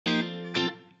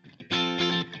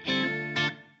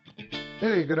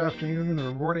Hey, good afternoon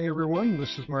or morning, everyone.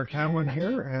 This is Mark Hamlin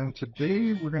here, and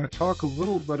today we're going to talk a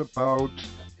little bit about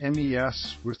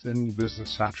MES within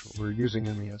Business Central. We're using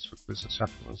MES with Business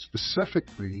Central, and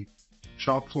specifically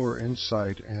Shop Floor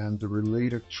Insight and the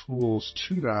related tools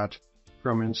to that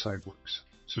from InsightWorks.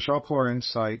 So Shop Floor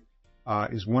Insight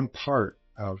is one part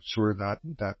of sort of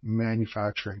that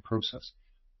manufacturing process.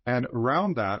 And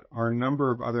around that are a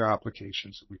number of other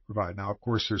applications that we provide. Now, of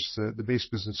course, there's the base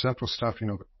Business Central stuff,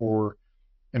 the core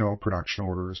production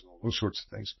orders, all those sorts of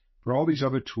things. But all these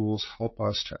other tools help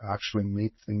us to actually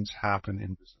make things happen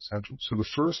in Business Central. So the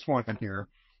first one in here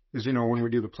is, when we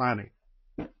do the planning.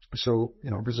 So,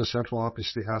 Business Central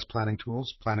obviously has planning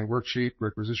tools, planning worksheet,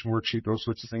 requisition worksheet, those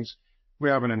sorts of things. We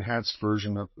have an enhanced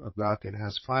version of that, the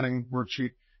enhanced planning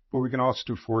worksheet, but we can also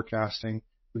do forecasting.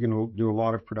 We can do a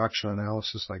lot of production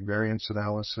analysis, like variance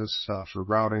analysis for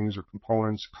routings or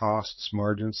components, costs,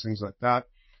 margins, things like that.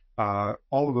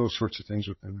 All of those sorts of things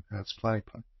within Enhanced Planning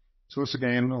Plan. So this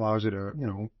again allows you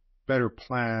to, better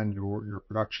plan your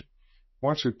production.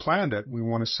 Once we've planned it, we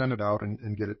want to send it out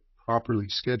and get it properly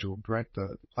scheduled, right?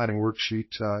 The planning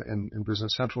worksheet in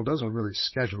Business Central doesn't really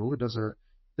schedule. It does a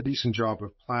decent job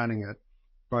of planning it,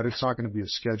 but it's not going to be a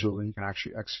schedule that you can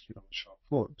actually execute on the shop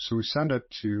floor. So we send it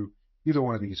to either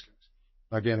one of these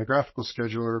guys. Again, a graphical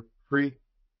scheduler, free.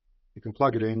 You can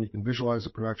plug it in. You can visualize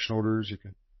the production orders. You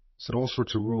can set all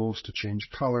sorts of rules to change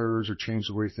colors or change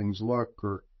the way things look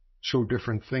or show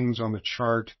different things on the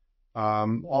chart,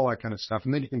 all that kind of stuff.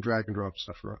 And then you can drag and drop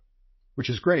stuff around,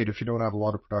 which is great if you don't have a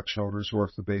lot of production orders or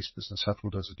if the base Business Central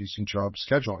does a decent job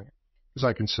scheduling it. Because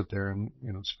I can sit there and,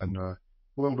 spend a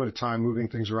little bit of time moving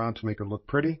things around to make it look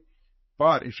pretty.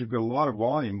 But if you've got a lot of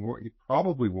volume, what you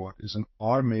probably want is an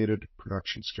automated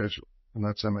production schedule, and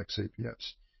that's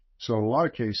MXAPS. So in a lot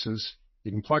of cases,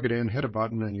 you can plug it in, hit a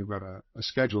button, and you've got a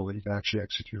schedule that you can actually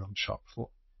execute on the shop floor.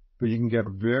 But you can get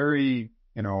very,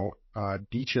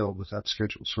 detailed with that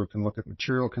schedule. So it can look at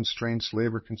material constraints,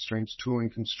 labor constraints,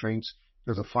 tooling constraints.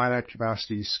 There's a finite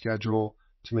capacity schedule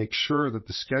to make sure that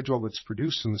the schedule that's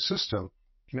produced in the system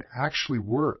can actually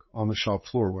work on the shop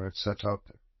floor when it's set out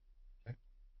there. Okay?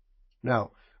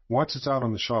 Now, once it's out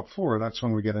on the shop floor, that's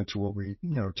when we get into what we,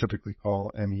 typically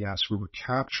call MES, where we're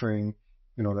capturing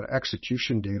that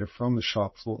execution data from the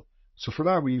shop floor. So for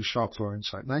that, we use Shop Floor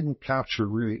Insight. And I can capture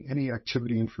really any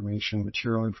activity information,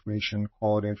 material information,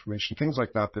 quality information, things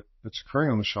like that that's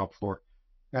occurring on the shop floor.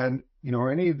 And,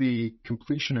 any of the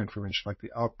completion information, like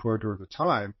the output or the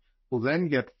time, will then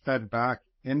get fed back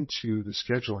into the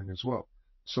scheduling as well.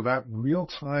 So that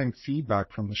real-time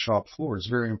feedback from the shop floor is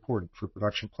very important for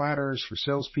production planners, for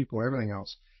salespeople, everything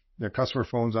else. Their customer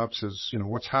phones up, says,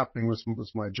 what's happening with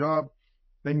my job?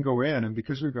 They can go in, and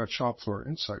because we've got Shop Floor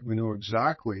Insight, we know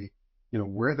exactly,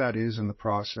 where that is in the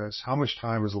process, how much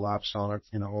time has elapsed on it,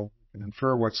 and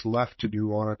infer what's left to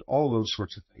do on it, all those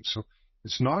sorts of things. So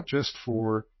it's not just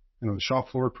for, the shop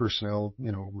floor personnel,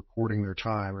 recording their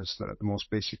time as the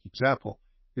most basic example.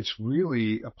 It's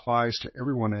really applies to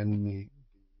everyone in the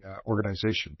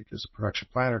organization, because the production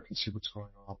planner can see what's going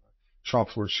on. The shop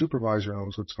floor supervisor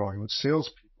knows what's going on with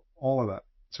salespeople, all of that.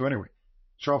 So anyway,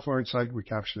 Shop Floor Insight, we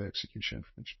capture the execution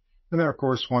information. And then, of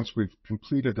course, once we've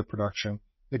completed the production,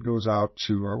 it goes out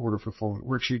to our order fulfillment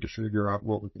worksheet to figure out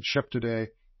what we can ship today,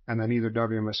 and then either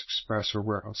WMS Express or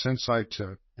Warehouse Insight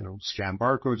to, scan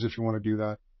barcodes if you want to do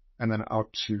that, and then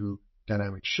out to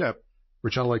Dynamic Ship,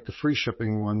 which unlike the free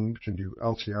shipping one, can do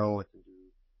LTL, it can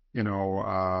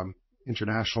do,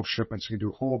 international shipments, it can do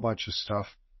a whole bunch of stuff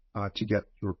to get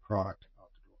your product out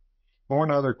the door. One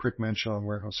other quick mention on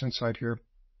Warehouse Insight here.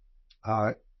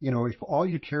 If all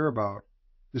you care about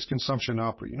is consumption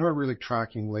output, you're not really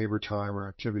tracking labor time or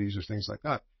activities or things like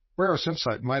that, Warehouse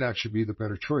Insight might actually be the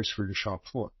better choice for your shop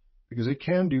floor, because it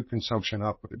can do consumption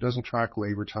output. It doesn't track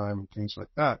labor time and things like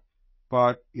that,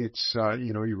 but it's,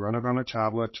 you run it on a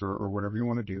tablet or whatever you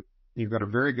want to do. You've got a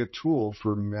very good tool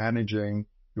for managing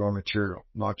your material,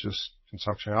 not just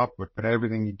consumption output, but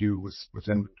everything you do with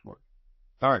inventory.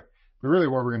 All right. But really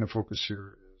what we're going to focus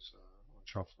here is on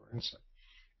Shop Floor Insight.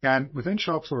 And within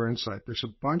Shop Floor Insight, there's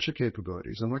a bunch of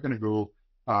capabilities, and we're going to go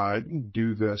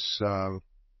do this,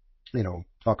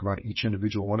 talk about each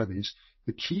individual one of these.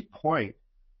 The key point,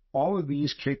 all of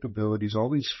these capabilities, all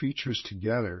these features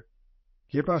together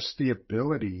give us the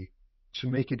ability to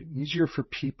make it easier for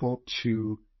people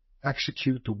to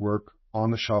execute the work on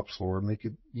the shop floor, make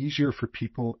it easier for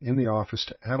people in the office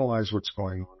to analyze what's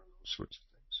going on and those sorts of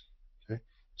things. Okay?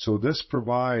 So this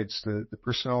provides the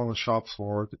personnel on the shop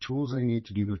floor the tools they need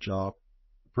to do their job,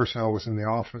 the personnel within the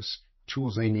office,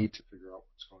 tools they need to figure out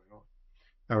what's going on.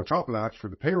 Now, on top of that, for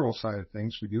the payroll side of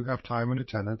things, we do have time and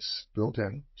attendance built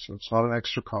in, so it's not an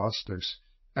extra cost. There's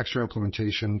extra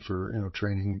implementation for,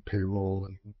 training, payroll,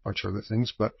 and a bunch of other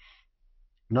things, but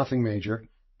nothing major.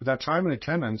 But that time and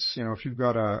attendance, if you've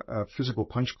got a physical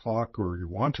punch clock or you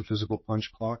want a physical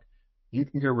punch clock, you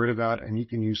can get rid of that and you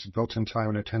can use the built-in time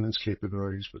and attendance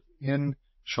capabilities within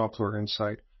Shop Floor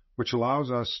Insight, which allows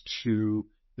us to,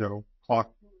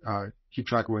 keep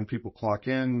track of when people clock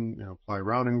in, apply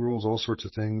routing rules, all sorts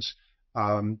of things,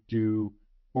 do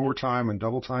overtime and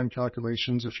double time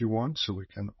calculations if you want, so we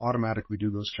can automatically do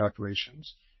those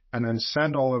calculations, and then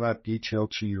send all of that detail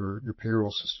to your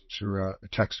payroll system through a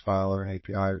text file or an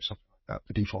API or something like that.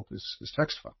 The default is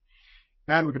text file.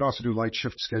 And we can also do light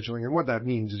shift scheduling. And what that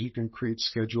means is you can create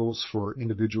schedules for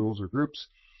individuals or groups.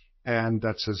 And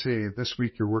that says, hey, this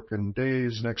week you're working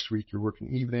days, next week you're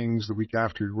working evenings, the week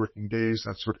after you're working days,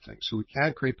 that sort of thing. So we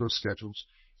can create those schedules,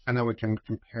 and then we can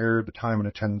compare the time and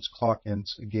attendance clock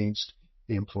ins against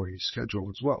the employee's schedule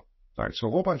as well. All right, so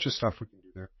a whole bunch of stuff we can do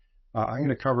there. I'm going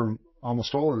to cover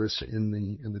almost all of this in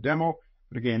the demo.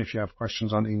 But again, if you have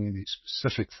questions on any of these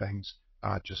specific things,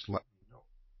 just let me know.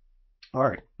 All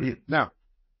right, now,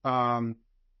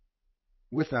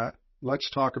 with that,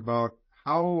 let's talk about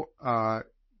how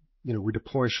we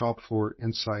deploy Shop Floor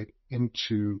Insight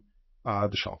into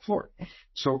the shop floor.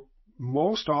 So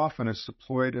most often it's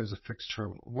deployed as a fixed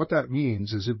terminal. What that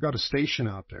means is you've got a station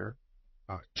out there,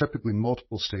 typically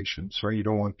multiple stations, right? You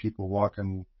don't want people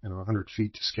walking 100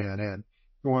 feet to scan in.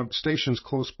 You want stations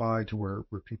close by to where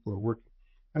people are working.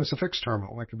 And it's a fixed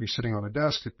terminal. It could be sitting on a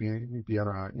desk, it could be on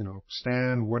a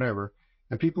stand, whatever.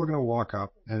 And people are going to walk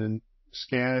up and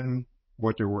scan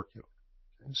what they're working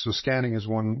on. So scanning is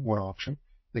one option.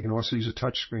 They can also use a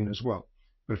touch screen as well.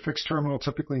 But a fixed terminal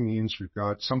typically means we've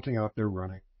got something out there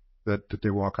running that they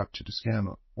walk up to scan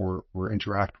or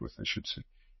interact with, I should say.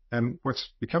 And what's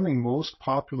becoming most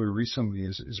popular recently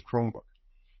is a Chromebook.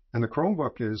 And the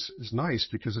Chromebook is nice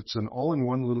because it's an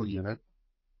all-in-one little unit.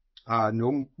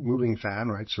 No moving fan,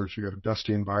 right? So if you've got a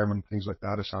dusty environment, things like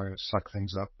that, it's not going to suck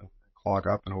things up and clog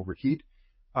up and overheat.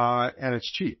 And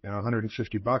it's cheap,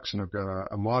 $150, and I've got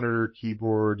a monitor,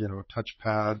 keyboard,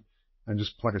 touchpad, and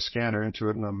just plug a scanner into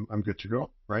it, and I'm good to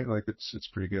go, right? Like it's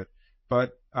pretty good.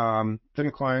 But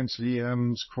thin clients,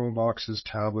 VMs, Chromeboxes,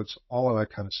 tablets, all of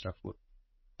that kind of stuff.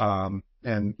 And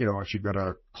if you've got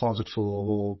a closet full of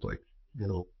old, I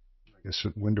guess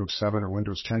Windows 7 or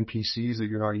Windows 10 PCs that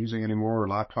you're not using anymore, or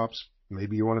laptops,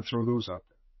 maybe you want to throw those out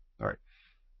there.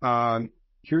 All right.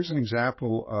 Here's an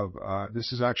example of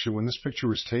this is actually when this picture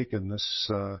was taken. This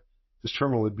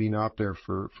terminal had been out there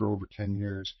for over 10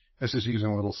 years. This is using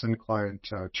a little thin client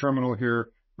terminal here,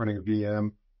 running a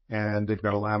VM, and they've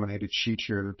got a laminated sheet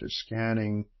here that they're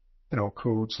scanning,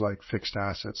 codes like fixed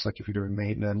assets, like if you're doing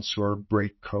maintenance, or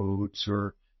break codes,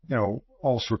 or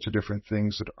all sorts of different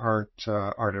things that aren't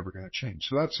ever going to change.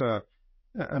 So that's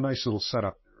a nice little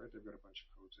setup there, right? They've got a bunch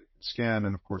of codes they can scan,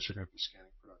 and of course they're going to be scanning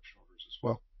production orders as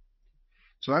well.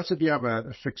 So that's if you have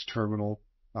a fixed terminal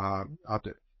out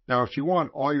there. Now, if you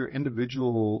want all your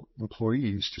individual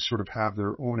employees to sort of have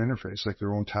their own interface, like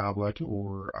their own tablet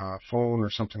or phone or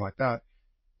something like that,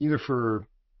 either for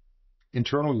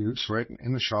internal use, right,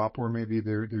 in the shop, or maybe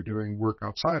they're doing work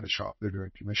outside the shop, they're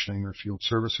doing commissioning or field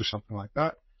service or something like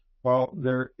that. Well,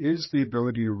 there is the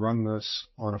ability to run this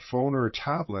on a phone or a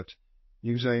tablet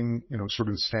using, sort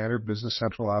of the standard Business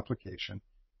Central application,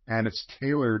 and it's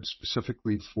tailored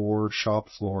specifically for shop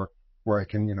floor, where I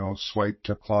can, swipe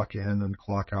to clock in and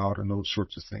clock out and those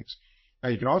sorts of things. Now,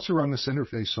 you can also run this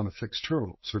interface on a fixed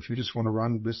terminal. So if you just want to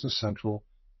run Business Central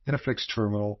in a fixed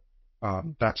terminal,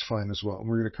 that's fine as well. And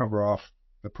we're going to cover off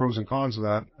the pros and cons of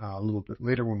that a little bit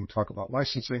later when we talk about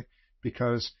licensing,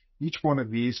 because each one of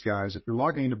these guys, if you're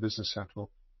logging into Business Central,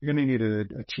 you're going to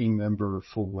need a team member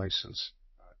full license,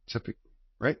 typically,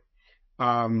 right?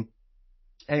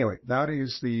 Anyway, that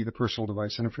is the personal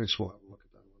device interface. We'll have a look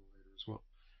at that a little later as well.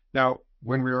 Now,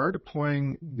 when we are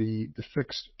deploying the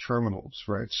fixed terminals,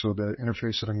 right, so the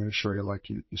interface that I'm going to show you, like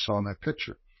you saw in that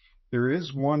picture, there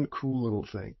is one cool little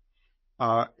thing.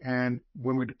 And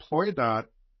when we deploy that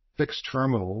fixed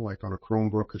terminal, like on a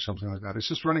Chromebook or something like that, it's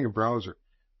just running a browser.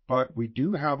 But we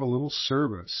do have a little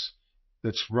service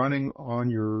that's running on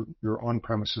your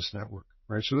on-premises network,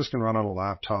 right? So this can run on a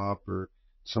laptop or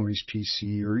somebody's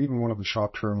PC or even one of the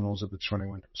shop terminals if it's running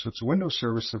Windows. So it's a Windows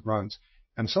service that runs.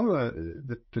 And some of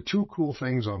the two cool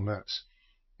things on this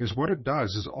is what it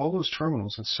does is all those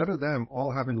terminals, instead of them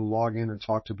all having to log in and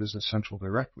talk to Business Central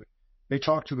directly, they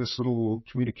talk to this little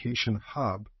communication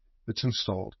hub that's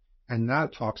installed, and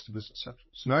that talks to Business Central.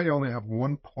 So now you only have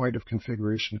one point of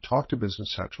configuration to talk to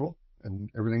Business Central, and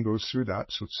everything goes through that.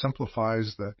 So it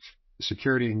simplifies the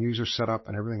security and user setup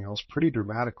and everything else pretty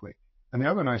dramatically. And the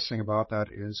other nice thing about that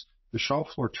is the shop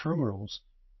floor terminals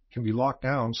can be locked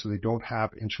down so they don't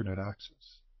have internet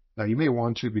access. Now, you may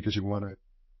want to because you want to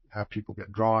have people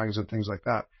get drawings and things like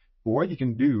that. But what you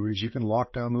can do is you can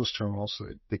lock down those terminals so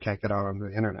that they can't get out on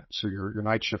the internet. So your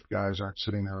night shift guys aren't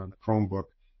sitting there on the Chromebook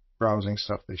browsing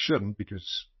stuff they shouldn't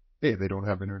because, hey, they don't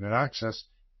have internet access.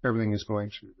 Everything is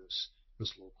going through this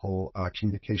local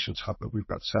communications hub that we've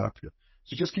got set up here.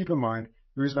 So just keep in mind,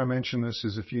 the reason I mention this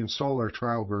is if you install our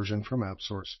trial version from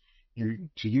AppSource,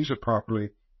 to use it properly,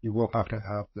 you will have to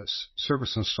have this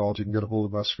service installed. You can get a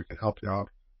hold of us. We can help you out.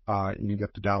 And you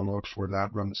get the download for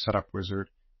that, run the setup wizard,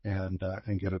 and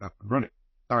get it up and running.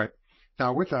 All right.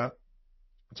 Now, with that,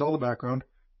 it's all the background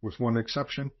with one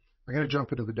exception. I'm going to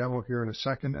jump into the demo here in a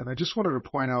second, and I just wanted to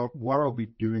point out what I'll be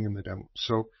doing in the demo.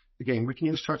 So, again, we can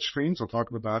use touch screens. I'll talk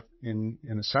about that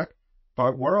in a sec.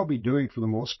 But what I'll be doing for the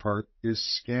most part is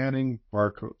scanning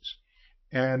barcodes.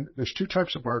 And there's two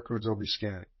types of barcodes I'll be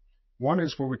scanning. One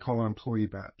is what we call an employee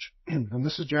badge. And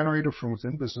this is generated from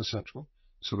within Business Central.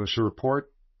 So there's a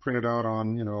report printed out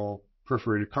on,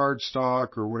 perforated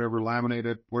cardstock or whatever,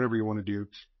 laminated, whatever you want to do.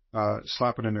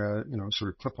 Slap it in a,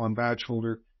 sort of clip-on badge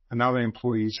holder. And now the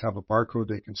employees have a barcode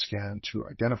they can scan to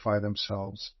identify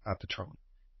themselves at the terminal.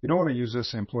 If you don't want to use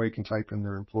this, the employee can type in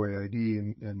their employee ID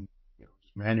and just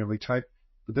manually type.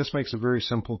 But this makes it very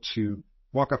simple to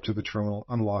walk up to the terminal,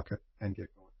 unlock it, and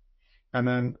get going. And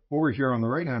then over here on the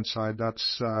right-hand side,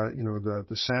 that's, the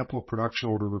sample production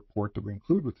order report that we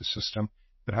include with the system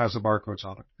that has the barcodes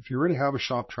on it. If you already have a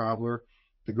shop traveler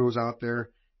that goes out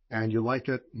there and you like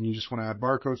it and you just want to add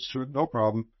barcodes to it, no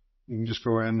problem. You can just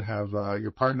go in and have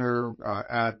your partner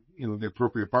add, the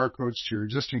appropriate barcodes to your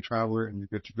existing traveler and you're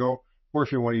good to go. Or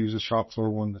if you want to use a shop floor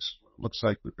one, this looks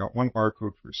like we've got one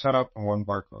barcode for setup and one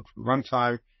barcode for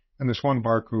runtime, and there's one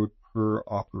barcode per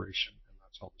operation, and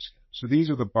that's all we scan. So these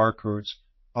are the barcodes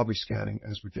I'll be scanning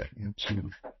as we get into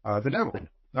the demo.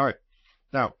 All right.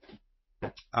 Now,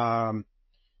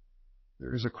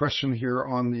 there is a question here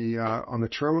on the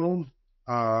terminal,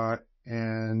 so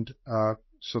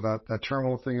that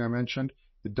terminal thing I mentioned,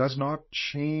 it does not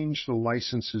change the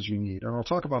licenses you need, and I'll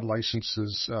talk about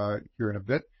licenses here in a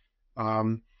bit.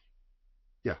 I'll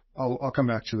come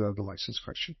back to the license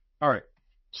question. All right.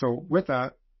 So with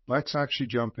that, let's actually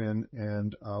jump in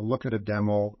and look at a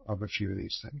demo of a few of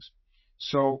these things.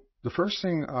 So the first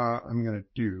thing I'm going to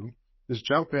do is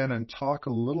jump in and talk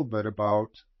a little bit about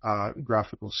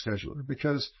graphical scheduler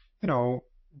because,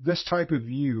 this type of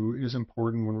view is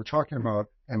important when we're talking about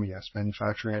MES,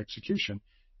 manufacturing execution.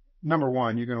 Number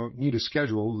one, you're going to need a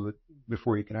schedule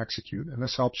before you can execute, and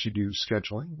this helps you do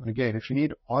scheduling. And again, if you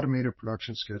need automated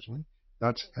production scheduling,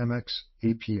 that's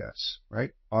MXAPS,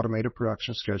 right? Automated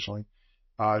production scheduling.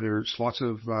 There's lots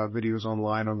of videos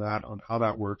online on that, on how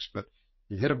that works, but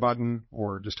you hit a button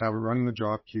or just have it running the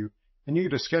job queue, and you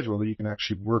get a schedule that you can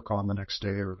actually work on the next day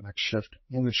or the next shift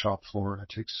in the shop floor, and it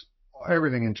takes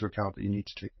everything into account that you need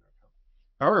to take into account.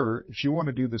 However, if you want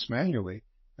to do this manually,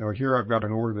 here I've got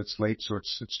an order that's late, so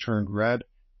it's turned red,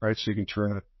 right? So you can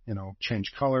turn it,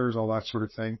 change colors, all that sort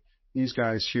of thing. These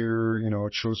guys here,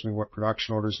 it shows me what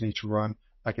production orders need to run.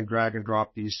 I can drag and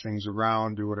drop these things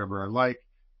around, do whatever I like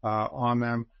on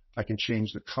them. I can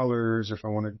change the colors. If I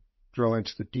want to drill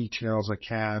into the details, I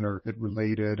can, or hit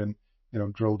related and,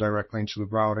 drill directly into the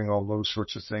routing, all those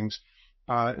sorts of things.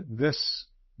 This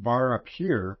bar up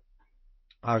here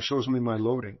shows me my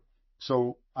loading.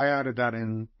 So I added that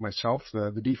in myself.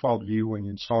 The default view when you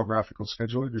install Graphical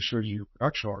Scheduler just shows you your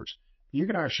production orders. You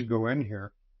can actually go in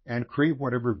here and create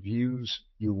whatever views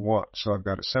you want. So I've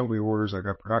got assembly orders, I've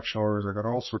got production orders, I've got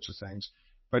all sorts of things.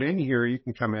 But in here you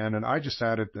can come in, and I just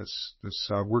added this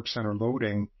work center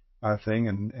loading thing,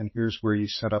 and here's where you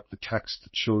set up the text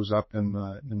that shows up in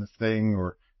the thing,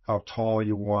 or how tall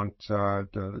you want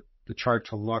the chart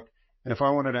to look. And if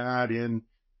I wanted to add in,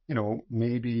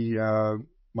 maybe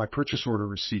my purchase order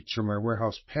receipts or my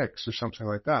warehouse picks or something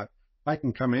like that, I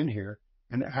can come in here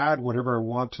and add whatever I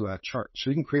want to that chart. So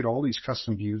you can create all these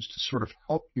custom views to sort of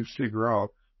help you figure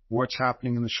out what's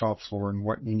happening in the shop floor and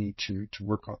what you need to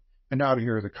work on. And now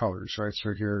here are the colors, right?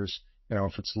 So here's,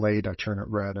 if it's late, I turn it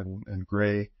red and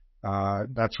gray,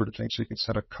 that sort of thing. So you can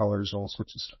set up colors, all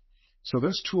sorts of stuff. So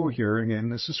this tool here, again,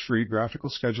 this is free, Graphical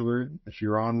Scheduler. If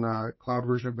you're on cloud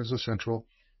version of Business Central,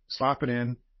 slap it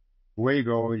in. Away you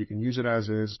go. You can use it as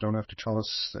is. Don't have to tell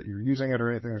us that you're using it or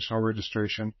anything. There's no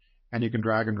registration. And you can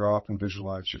drag and drop and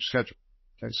visualize your schedule.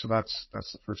 Okay, so that's the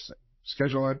first thing.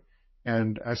 Schedule it,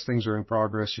 and as things are in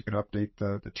progress, you can update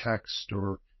the text,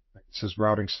 or like it says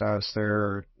routing status there,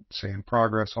 or say in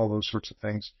progress, all those sorts of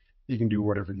things. You can do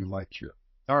whatever you like here.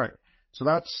 All right. So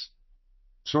that's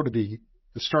sort of the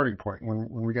starting point when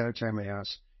we get into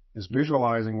MAS, is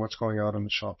visualizing what's going on the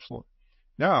shop floor.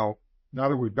 Now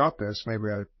that we've got this, maybe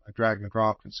I drag and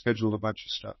drop and schedule a bunch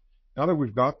of stuff. Now that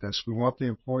we've got this, we want the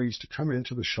employees to come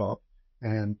into the shop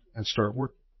and start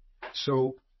working.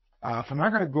 So I'm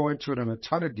not going to go into it in a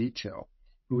ton of detail,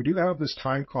 but we do have this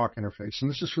time clock interface, and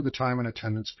this is for the time and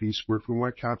attendance piece, where if we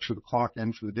want to capture the clock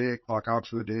in for the day, clock out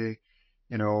for the day,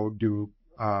 do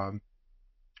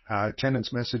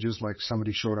attendance messages like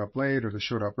somebody showed up late, or they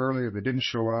showed up early, or they didn't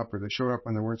show up, or they showed up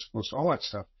when they weren't supposed to, all that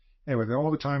stuff. Anyway, all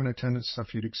the time and attendance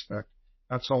stuff you'd expect,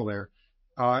 that's all there.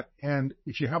 And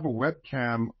if you have a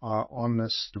webcam on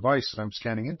this device that I'm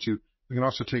scanning into, we can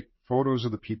also take photos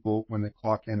of the people when they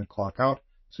clock in and clock out,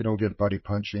 so you don't get buddy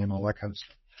punchy and all that kind of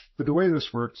stuff. But the way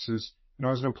this works is,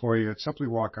 as an employee, I'd simply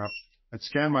walk up, I'd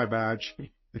scan my badge,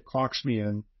 it clocks me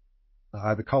in,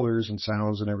 the colors and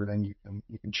sounds and everything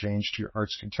you can change to your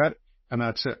heart's content, and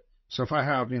that's it. So if I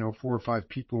have 4 or 5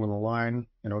 people in a line,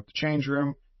 at the change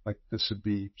room, like this would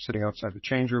be sitting outside the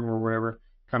change room or whatever,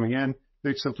 coming in,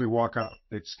 they'd simply walk up,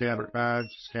 they'd scan their badge,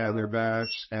 scan their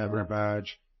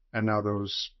badge, and now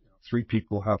those 3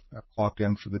 people have clocked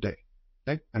in for the day.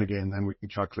 Okay, and again, then we can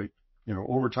calculate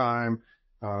overtime,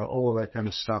 all of that kind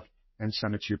of stuff, and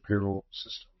send it to your payroll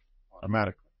system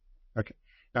automatically. Okay.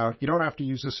 Now, you don't have to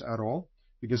use this at all,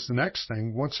 because the next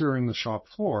thing, once you're in the shop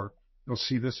floor, you'll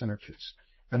see this interface.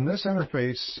 And this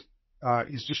interface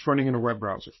is just running in a web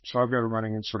browser. So I've got it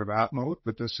running in sort of app mode,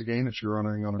 but this, again, if you're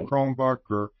running on a Chromebook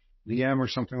or VM or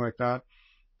something like that,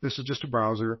 this is just a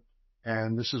browser,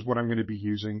 and this is what I'm going to be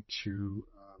using to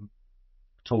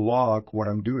log what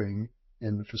I'm doing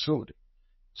in the facility.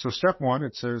 So step 1,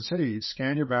 it says, hey,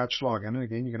 scan your badge login. And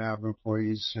again, you're going to have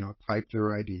employees, type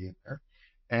their ID in there.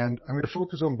 And I'm going to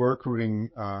focus on barcoding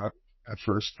at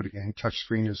first, but again,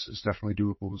 touchscreen is definitely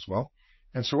doable as well.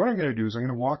 And so what I'm going to do is I'm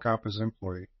going to walk up as an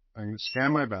employee. I'm going to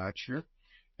scan my badge here.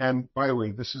 And by the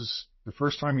way, this is the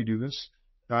first time you do this.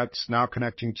 That's now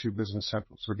connecting to Business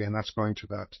Central. So again, that's going to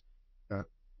that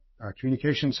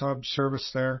communications hub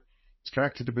service there. It's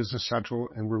connected to Business Central,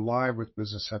 and we're live with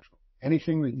Business Central.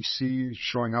 Anything that you see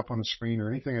showing up on the screen or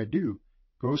anything I do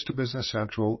goes to Business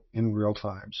Central in real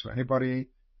time. So anybody,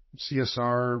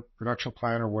 CSR, production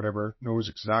plan, or whatever, knows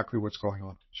exactly what's going on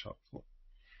in the shop floor.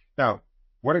 Now,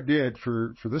 what it did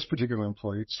for this particular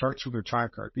employee, it starts with their time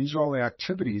card. These are all the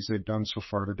activities they've done so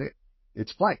far today.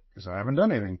 It's blank because I haven't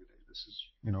done anything today. This is,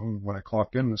 when I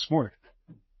clocked in this morning.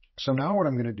 So now what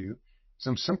I'm going to do is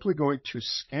I'm simply going to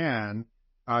scan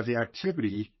the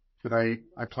activity that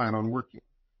I plan on working.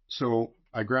 So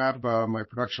I grab my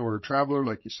production order traveler,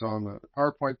 like you saw in the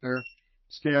PowerPoint there,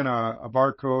 scan a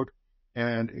barcode,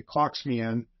 and it clocks me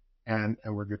in, and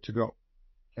we're good to go.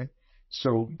 Okay,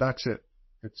 so that's it.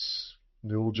 It's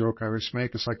the old joke I always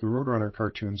make. It's like the Roadrunner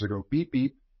cartoons. I go beep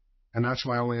beep, and that's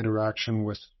my only interaction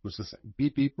with the thing.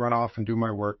 Beep beep, run off and do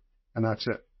my work, and that's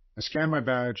it. I scan my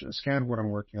badge, I scan what I'm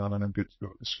working on, and I'm good to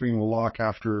go. The screen will lock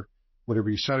after whatever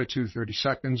you set it to, 30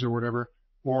 seconds or whatever.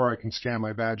 Or I can scan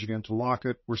my badge again to lock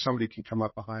it, where somebody can come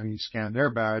up behind me, scan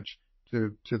their badge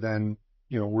to then,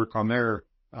 work on their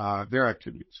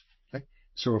activities. Okay.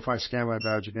 So if I scan my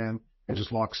badge again, it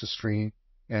just locks the screen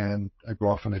and I go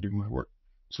off and I do my work.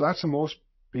 So that's the most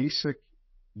basic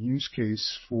use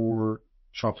case for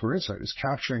shop floor insight, is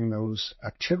capturing those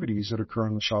activities that occur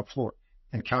on the shop floor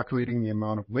and calculating the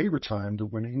amount of labor time that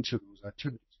went into those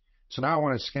activities. So now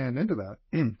when I scan into that,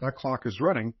 that clock is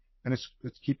running, and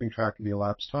it's keeping track of the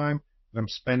elapsed time that I'm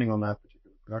spending on that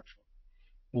particular production.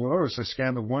 Well, notice I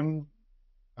scanned the one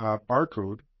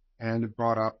barcode, and it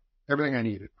brought up everything I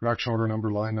needed: production order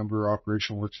number, line number,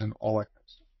 operational works, and all that kind of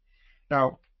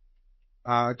stuff.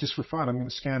 Now, just for fun, I'm going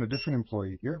to scan a different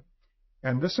employee here,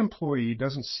 and this employee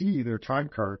doesn't see their time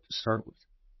card to start with.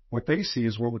 What they see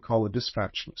is what we call a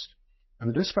dispatch list, and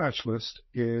the dispatch list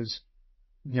is,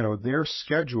 their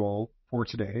schedule for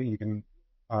today. You can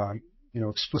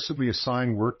explicitly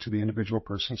assign work to the individual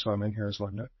person. So I'm in here as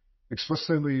Linda.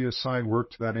 Explicitly assign work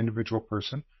to that individual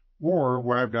person. Or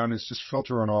what I've done is just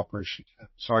filter on operation.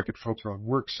 So I could filter on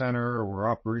work center or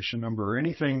operation number or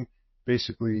anything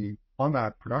basically on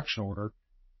that production order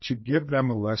to give them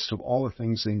a list of all the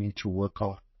things they need to work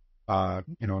on,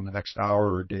 in the next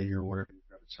hour or day or whatever you've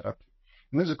got it set up to.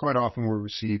 And this is quite often where we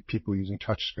see people using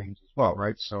touch screens as well,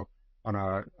 right? So on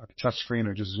a touch screen,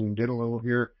 I just zoomed in a little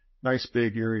here. Nice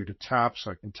big area to tap,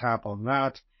 so I can tap on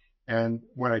that. And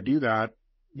when I do that,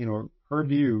 her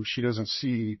view, she doesn't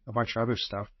see a bunch of other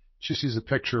stuff. She sees a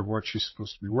picture of what she's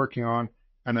supposed to be working on.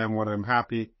 And then when I'm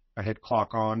happy, I hit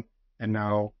clock on, and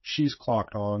now she's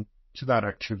clocked on to that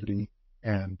activity,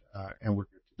 and we're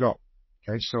good go.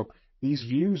 Okay, so these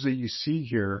views that you see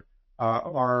here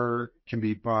can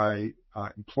be by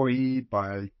employee,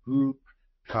 by group,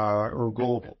 or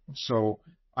global. So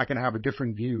I can have a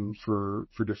different view for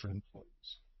different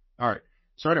employees. All right.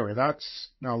 So anyway,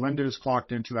 now Linda is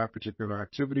clocked into that particular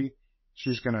activity.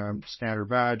 She's going to scan her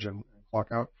badge and clock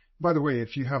out. By the way,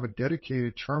 if you have a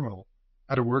dedicated terminal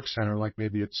at a work center, like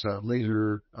maybe it's a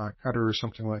laser cutter or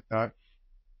something like that,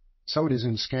 somebody's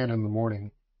in scan in the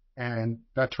morning, and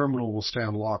that terminal will stay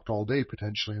unlocked all day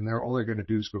potentially, and all they're going to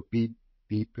do is go beep,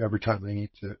 beep every time they need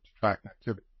to track an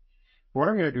activity. What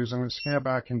I'm going to do is I'm going to scan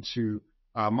back into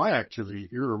my activity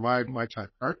here, or my time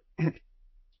card,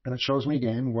 and it shows me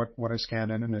again what I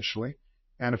scanned in initially,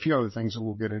 and a few other things that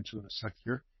we'll get into in a sec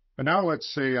here. But now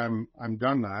let's say I'm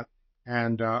done that,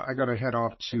 and I got to head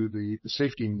off to the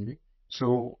safety meeting.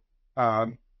 So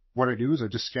what I do is I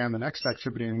just scan the next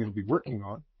activity I'm going to be working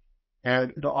on,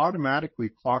 and it automatically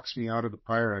clocks me out of the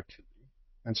prior activity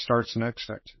and starts the next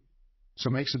activity. So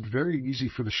it makes it very easy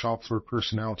for the shop floor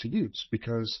personnel to use,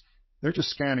 because they're just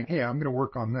scanning, hey, I'm going to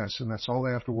work on this, and that's all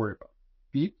they have to worry about.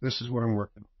 Beep, this is what I'm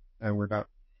working on, and we're done.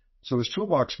 So this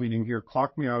toolbox meeting here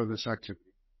clocked me out of this activity,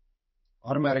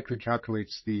 automatically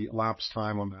calculates the elapsed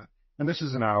time on that. And this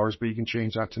is in hours, but you can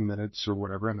change that to minutes or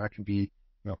whatever, and that can be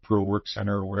per work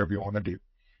center or whatever you want to do.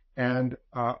 And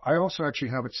I also actually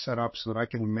have it set up so that I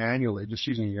can manually, just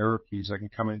using the arrow keys, I can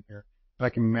come in here, and I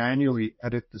can manually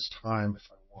edit this time if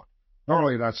I want.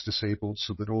 Normally that's disabled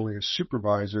so that only a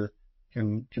supervisor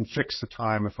can fix the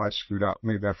time if I screwed up.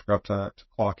 Maybe I forgot to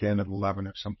clock in at 11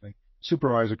 or something.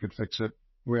 Supervisor could fix it.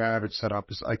 The way I have it set up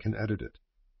is I can edit it.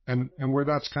 And where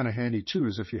that's kind of handy too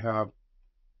is if you have,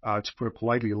 to put it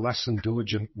politely, less than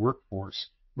diligent workforce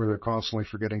where they're constantly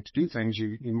forgetting to do things,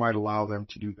 you might allow them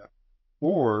to do that.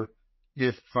 Or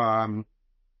if,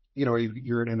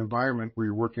 you're in an environment where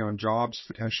you're working on jobs,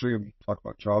 potentially, and we'll talk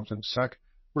about jobs in a sec,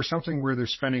 or something where they're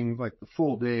spending like the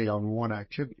full day on one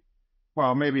activity.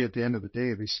 Well, maybe at the end of the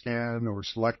day, they scan or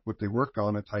select what they worked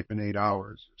on and type in 8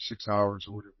 hours or 6 hours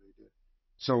or whatever they did.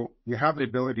 So you have the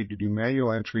ability to do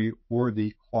manual entry or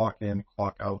the clock in,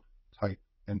 clock out type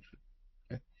entry.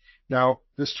 Okay. Now,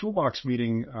 this toolbox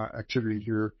meeting activity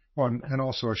here, and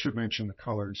also I should mention the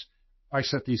colors. I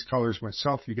set these colors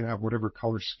myself. You can have whatever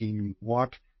color scheme you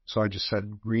want. So I just set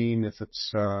green if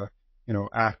it's,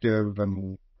 active,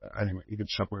 and anyway, you can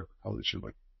set whatever colors you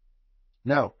like.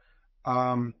 Now,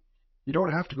 you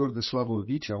don't have to go to this level of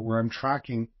detail where I'm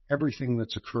tracking everything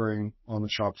that's occurring on the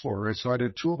shop floor, right? So I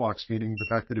did a toolbox meeting, the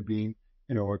fact that it being,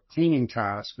 a cleaning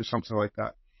task or something like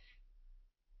that.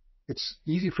 It's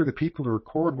easy for the people to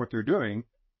record what they're doing,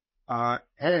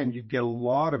 and you get a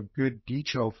lot of good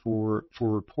detail for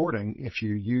reporting if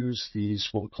you use these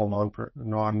what we call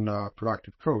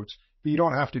non-productive codes. But you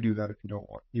don't have to do that if you don't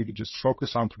want. You can just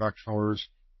focus on production orders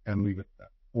and leave it at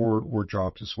that, or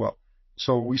jobs as well.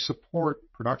 So we support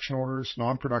production orders,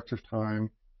 non-productive time,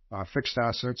 fixed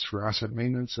assets for asset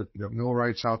maintenance. If you have mill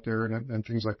rights out there and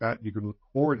things like that, you can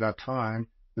record that time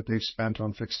that they've spent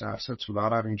on fixed assets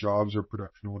without having jobs or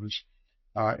production orders,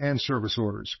 and service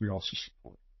orders we also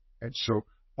support. And so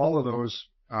all of those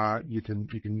you can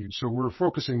use. So we're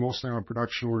focusing mostly on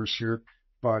production orders here,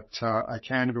 but I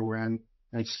can go in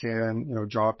and scan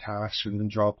job tasks and then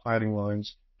job planning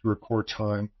lines to record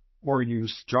time, or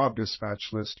use job dispatch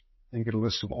list and get a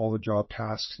list of all the job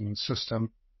tasks in the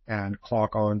system and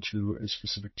clock on to a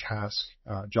specific task,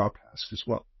 job task as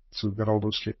well. So we've got all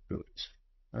those capabilities.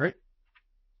 All right.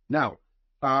 Now,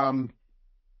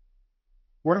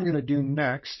 what I'm going to do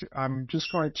next, I'm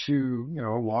just going to,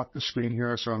 lock the screen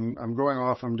here. So I'm going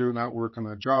off, I'm doing that work on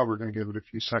that job. We're going to give it a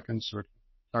few seconds so it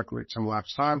calculate some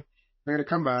elapsed time. I'm going to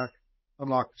come back,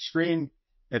 unlock the screen.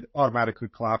 It automatically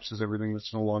collapses everything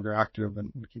that's no longer active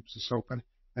and keeps this open.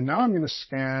 And now I'm going to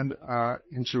scan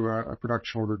into a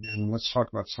production order again. Let's talk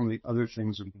about some of the other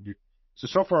things we can do.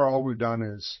 So far all we've done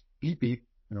is beep, beep,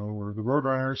 we're the road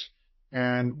runners,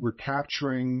 and we're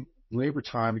capturing labor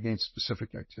time against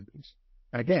specific activities.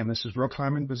 And again, this is real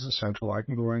time in Business Central. I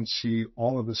can go and see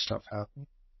all of this stuff happen.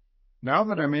 Now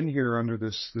that I'm in here under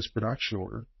this production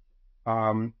order,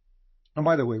 and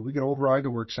by the way, we can override the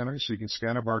work center, so you can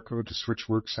scan a barcode to switch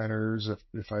work centers.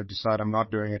 If I decide I'm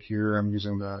not doing it here, I'm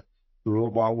using the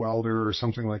robot welder or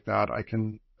something like that, I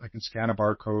can scan a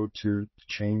barcode to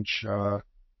change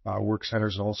work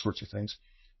centers and all sorts of things.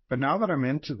 But now that I'm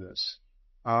into this,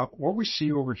 what we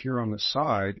see over here on the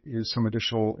side is some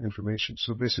additional information.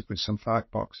 So basically some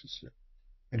fact boxes here.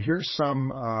 And here's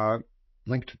some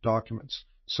linked documents.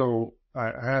 So I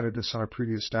added this on a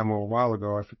previous demo a while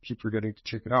ago. I keep forgetting to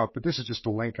check it out, but this is just a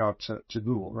link out to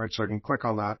Google, right? So I can click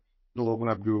on that. It'll open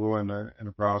up Google in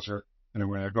a browser, and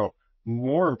away I go.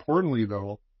 More importantly,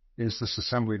 though, is this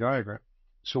assembly diagram.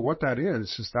 So what that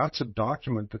is that's a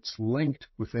document that's linked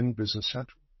within Business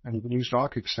Central. And you can use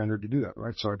Doc Extender to do that,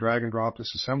 right? So I drag and drop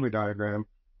this assembly diagram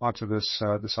onto this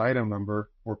item number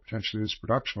or potentially this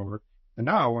production order. And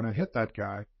now when I hit that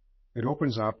guy, it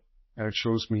opens up and it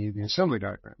shows me the assembly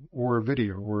diagram or a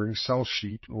video or an Excel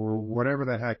sheet or whatever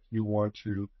the heck you want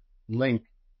to link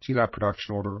to that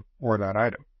production order or that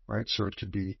item, right? So it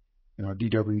could be, a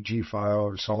DWG file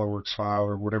or SolidWorks file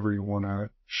or whatever you want to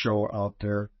show out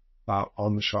there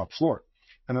on the shop floor.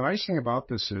 And the nice thing about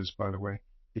this is, by the way,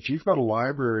 if you've got a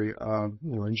library of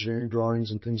engineering drawings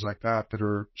and things like that that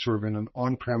are sort of in an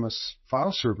on-premise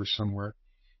file server somewhere,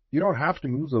 you don't have to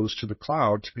move those to the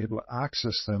cloud to be able to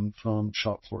access them from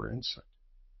Shop Floor Insight.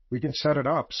 We can set it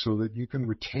up so that you can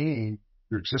retain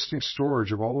your existing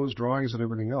storage of all those drawings and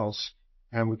everything else,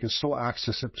 and we can still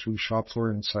access it through Shop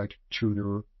Floor Insight to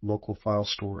your local file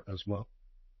store as well.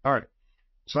 All right,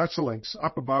 so that's the links.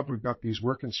 Up above, we've got these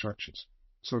work instructions.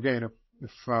 So again,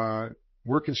 if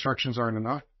work instructions aren't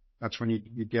enough, that's when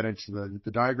you get into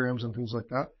the diagrams and things like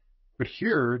that. But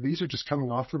here, these are just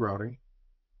coming off the routing.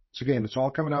 So again, it's all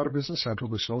coming out of Business Central.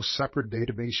 There's no separate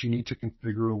database you need to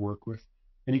configure or work with.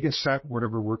 And you can set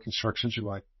whatever work instructions you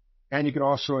like. And you can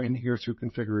also, in here through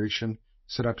configuration,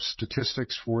 set up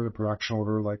statistics for the production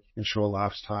order, like you can show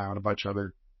elapsed time and a bunch of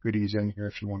other goodies in here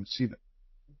if you want to see them.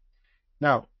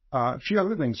 Now, a few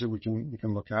other things that we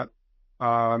can look at.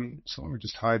 So let me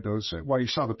just hide those. Well, you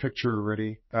saw the picture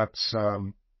already. That's,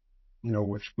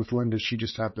 with Linda, she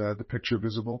just had the picture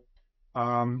visible.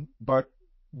 But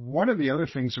one of the other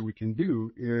things that we can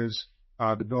do is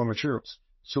the bill of materials.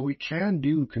 So we can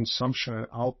do consumption and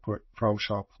output from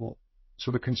shop floor.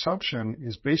 So the consumption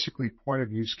is basically point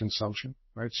of use consumption,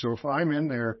 right? So if I'm in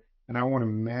there and I want to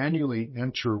manually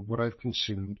enter what I've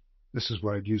consumed, this is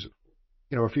what I'd use it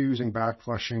for. If you're using back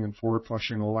flushing and forward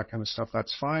flushing and all that kind of stuff,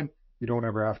 that's fine. You don't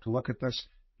ever have to look at this.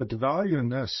 But the value in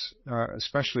this,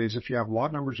 especially, is if you have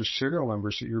lot numbers or serial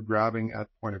numbers that you're grabbing at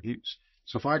point of use.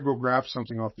 So if I go grab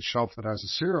something off the shelf that has a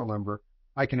serial number,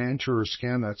 I can enter or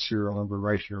scan that serial number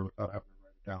right here without having to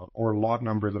write it down, or lot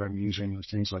number that I'm using and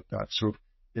things like that. So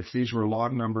if these were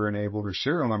lot number enabled or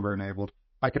serial number enabled,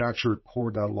 I could actually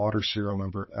record that lot or serial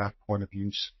number at point of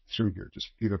use through here, just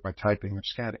either by typing or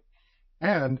scanning.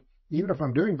 And even if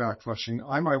I'm doing back flushing,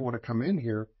 I might want to come in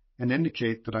here and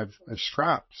indicate that I've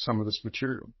scrapped some of this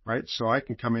material, right? So I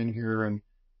can come in here and,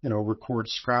 record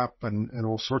scrap and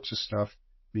all sorts of stuff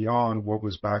beyond what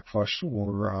was back flushed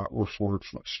or forward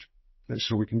flushed.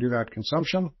 So we can do that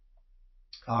consumption.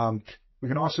 We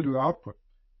can also do output.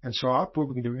 And so output,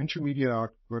 we can do intermediate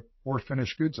output or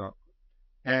finished goods output.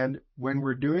 And when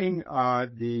we're doing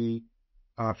the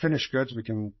finished goods, we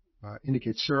can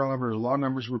indicate serial number, lot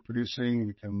numbers we're producing.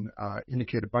 We can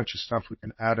indicate a bunch of stuff. We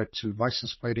can add it to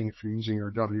license plating if you're using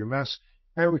your WMS.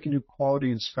 And we can do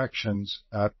quality inspections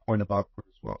at point of output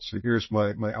as well. So here's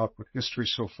my output history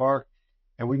so far.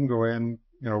 And we can go in,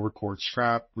 record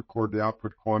scrap, record the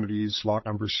output quantities, lot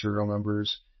numbers, serial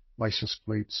numbers, license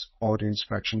plates, quality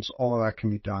inspections. All of that can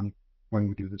be done when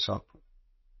we do this output.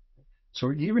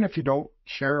 So even if you don't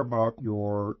care about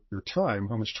your time,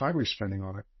 how much time you're spending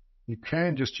on it, you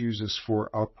can just use this for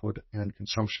output and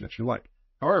consumption if you like.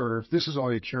 However, if this is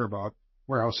all you care about,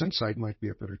 Warehouse Insight might be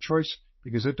a better choice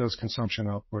because it does consumption,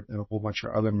 output, and a whole bunch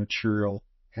of other material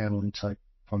handling type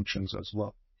functions as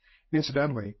well.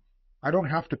 Incidentally, I don't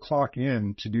have to clock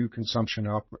in to do consumption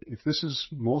output. If this is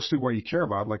mostly what you care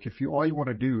about, like if all you want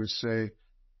to do is say,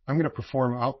 I'm going to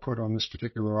perform output on this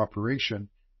particular operation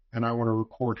and I want to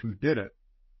record who did it,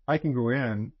 I can go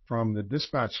in from the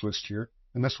dispatch list here,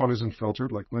 and this one isn't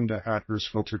filtered, like Linda had hers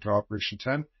filtered to operation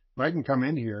 10, but I can come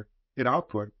in here, hit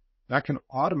output, that can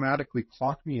automatically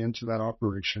clock me into that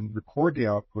operation, record the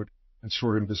output, and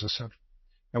store it in Business Central.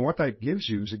 And what that gives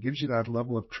you is it gives you that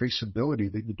level of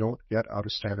traceability that you don't get out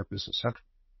of standard Business Central.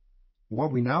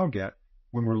 What we now get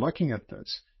when we're looking at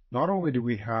this, not only do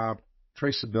we have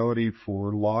traceability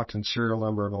for lot and serial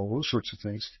number and all those sorts of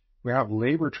things, we have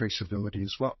labor traceability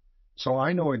as well. So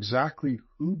I know exactly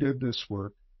who did this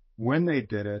work, when they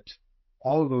did it,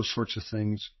 all of those sorts of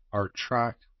things are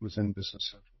tracked within Business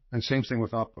Central. And same thing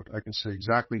with output. I can say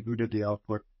exactly who did the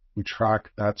output. We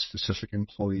track that specific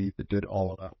employee that did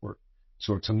all of that work.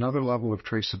 So it's another level of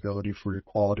traceability for your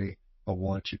quality of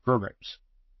warranty programs.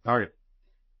 All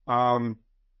right.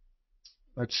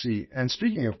 Let's see. And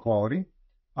speaking of quality,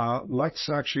 let's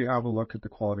actually have a look at the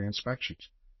quality inspections.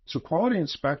 So quality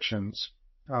inspections,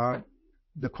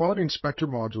 the quality inspector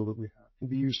module that we have can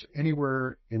be used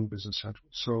anywhere in Business Central.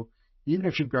 So even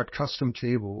if you've got custom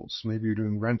tables, maybe you're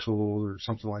doing rental or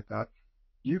something like that,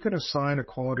 you can assign a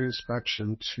quality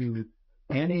inspection to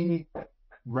any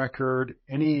record,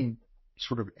 any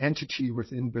sort of entity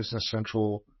within Business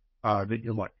Central that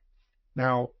you like.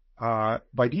 Now,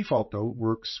 by default, though, it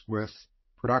works with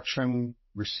production,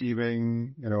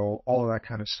 receiving, all of that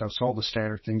kind of stuff. So all the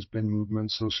standard things, bin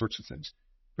movements, those sorts of things.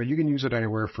 But you can use it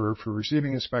anywhere for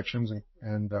receiving inspections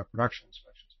and production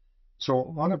inspections.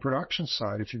 So on the production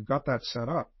side, if you've got that set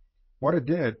up, what it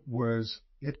did was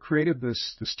it created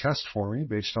this test for me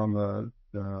based on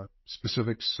the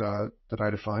specifics that I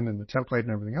defined in the template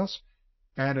and everything else.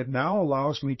 And it now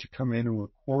allows me to come in and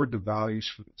record the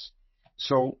values for this.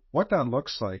 So what that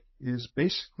looks like is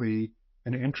basically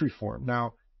an entry form.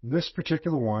 Now, this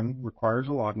particular one requires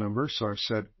a lot number. So I've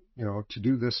said, to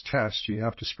do this test, you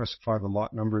have to specify the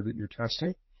lot number that you're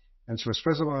testing. And so I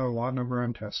specify the lot number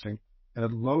I'm testing, and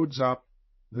it loads up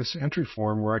this entry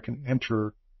form where I can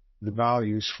enter the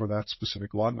values for that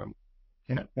specific lot number,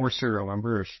 or serial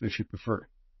number if you prefer.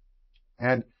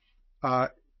 And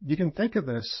you can think of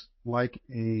this like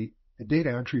a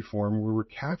data entry form where we're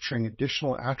capturing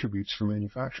additional attributes from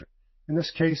manufacturing. In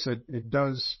this case, it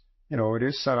does, it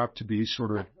is set up to be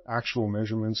sort of actual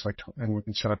measurements, and we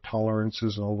can set up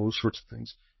tolerances and all those sorts of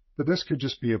things. But this could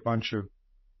just be a bunch of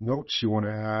notes you want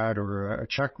to add, or a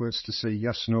checklist to say,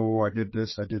 yes, no, I did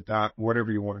this, I did that,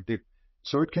 whatever you want to do.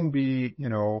 So it can be,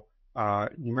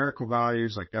 numerical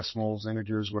values like decimals,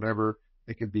 integers, whatever.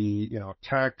 It could be,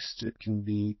 text. It can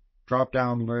be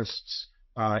drop-down lists.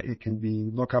 It can be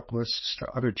lookup lists to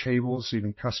other tables,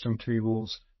 even custom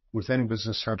tables within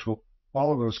Business Central,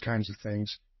 all of those kinds of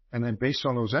things. And then based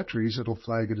on those entries, it'll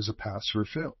flag it as a pass or a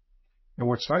fail. And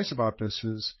what's nice about this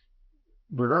is,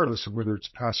 regardless of whether it's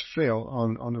pass or fail,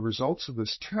 on the results of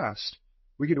this test,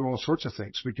 we can do all sorts of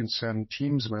things. We can send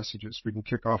Teams messages. We can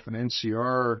kick off an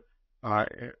NCR,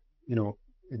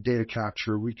 data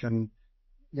capture. We can,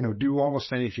 do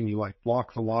almost anything you like.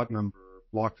 Block the lot number,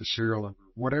 block the serial number,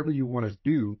 whatever you want to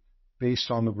do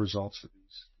based on the results of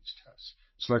these tests.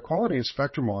 So that quality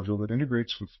inspector module that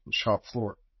integrates with the shop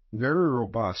floor, very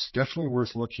robust, definitely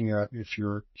worth looking at if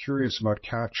you're curious about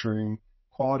capturing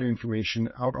quality information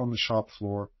out on the shop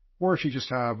floor, or if you just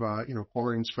have,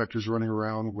 quality inspectors running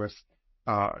around with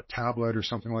a tablet or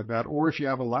something like that, or if you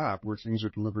have a lab where things are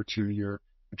delivered to your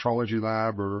metrology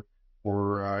lab or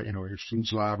your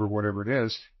foods lab or whatever it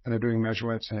is, and they're doing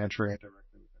measurements and entering it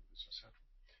directly within Business Central.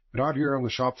 But out here on the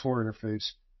shop floor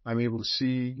interface, I'm able to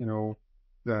see,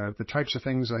 the types of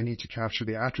things I need to capture,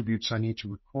 the attributes I need to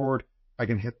record. I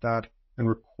can hit that and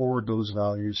record those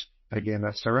values. And again,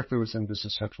 that's directly within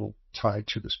Business Central tied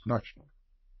to this production order.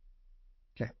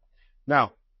 Okay.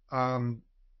 Now,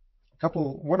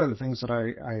 one of the things that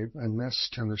I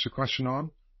missed, and there's a question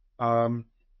on,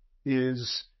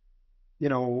 is,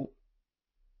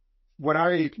 when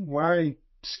I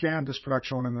scanned this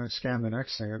production order and then I scanned the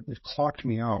next thing, it clocked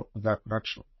me out of that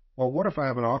production order. Well, what if I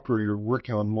have an operator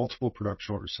working on multiple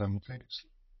production orders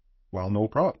simultaneously? Well, no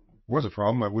problem. If it was a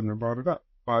problem, I wouldn't have brought it up.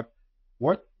 But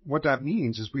what that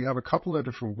means is we have a couple of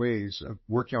different ways of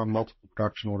working on multiple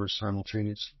production orders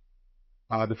simultaneously.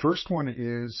 The first one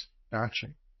is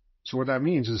batching. So what that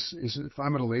means is if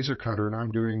I'm at a laser cutter and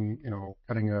I'm doing,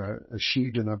 cutting a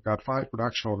sheet and I've got 5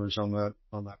 production orders on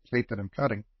that plate that I'm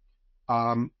cutting,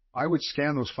 I would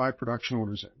scan those 5 production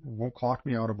orders in. It won't clock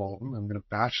me out of all of them. I'm going to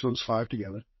batch those 5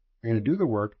 together. I'm going to do the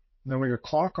work, and then we're going to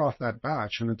clock off that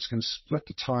batch, and it's going to split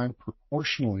the time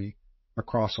proportionally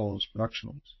across all those production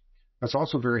orders. That's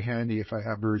also very handy if I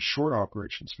have very short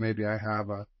operations. Maybe I have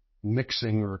a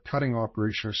mixing or a cutting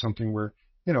operation or something where,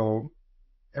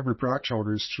 every production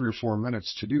order is 3 or 4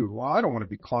 minutes to do. Well, I don't want to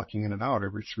be clocking in and out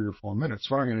every 3 or 4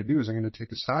 minutes. What I'm going to do is I'm going to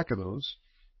take a stack of those.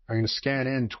 I'm going to scan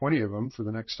in 20 of them for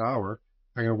the next hour.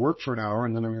 I'm going to work for an hour,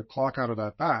 and then I'm going to clock out of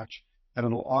that batch, and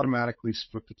it'll automatically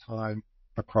split the time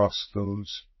across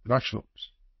those production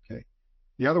orders. Okay.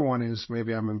 The other one is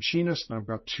maybe I'm a machinist and I've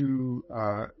got two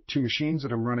machines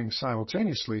that I'm running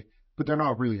simultaneously, but they're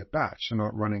not really a batch. They're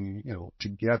not running,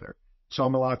 together. So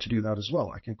I'm allowed to do that as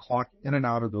well. I can clock in and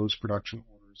out of those production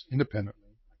orders independently.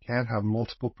 I can't have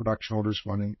multiple production orders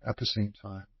running at the same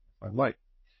time if I like.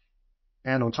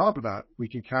 And on top of that, we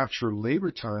can capture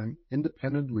labor time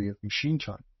independently of machine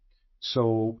time.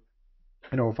 So,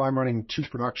 if I'm running 2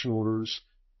 production orders,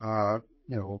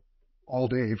 all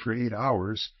day for 8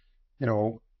 hours, I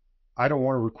don't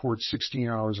want to record 16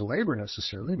 hours of labor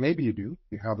necessarily. Maybe you do.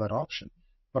 You have that option.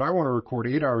 But I want to record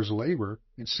 8 hours of labor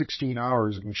and 16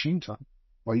 hours of machine time.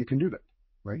 Well, you can do that,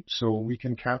 right? So we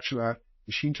can capture that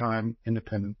machine time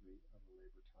independently of the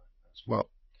labor time as well.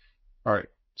 All right.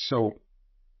 So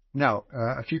now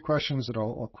a few questions that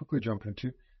I'll quickly jump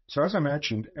into. So as I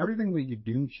mentioned, everything that you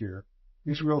do here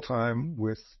is real time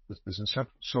with Business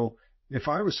Central. So if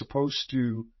I was supposed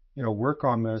to, work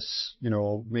on this,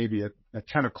 maybe at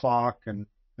 10 o'clock and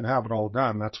have it all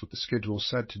done, that's what the schedule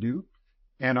said to do.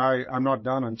 And I'm not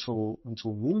done until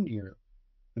noon here.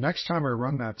 The next time I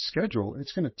run that schedule,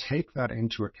 it's going to take that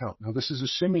into account. Now, this is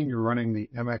assuming you're running the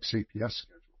MX APS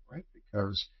schedule, right?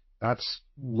 Because that's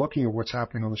looking at what's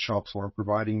happening on the shop floor,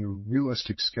 providing a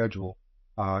realistic schedule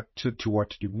to what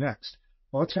to do next.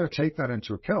 Well, it's going to take that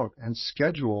into account and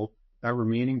schedule that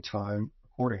remaining time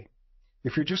accordingly.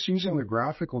 If you're just using the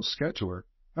graphical scheduler,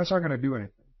 that's not going to do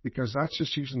anything because that's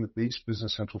just using the base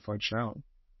Business Central functionality.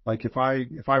 Like if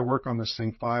I work on this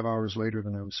thing 5 hours later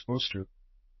than I was supposed to,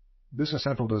 Business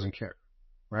Central doesn't care,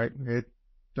 right? It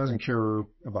doesn't care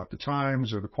about the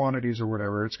times or the quantities or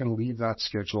whatever. It's going to leave that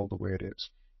schedule the way it is.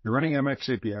 You're running MX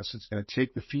APS. It's going to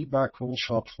take the feedback from the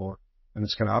shop floor and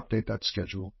it's going to update that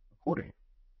schedule accordingly.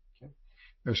 Okay.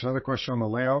 There's another question on the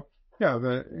layout. Yeah,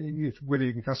 whether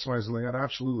you can customize the layout,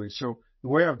 absolutely. So the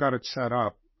way I've got it set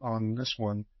up on this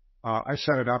one, I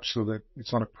set it up so that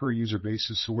it's on a per user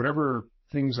basis. So whatever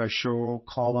things I show,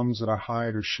 columns that I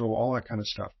hide or show, all that kind of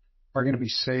stuff are going to be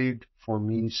saved for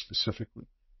me specifically.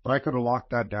 But I could have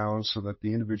locked that down so that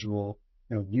the individual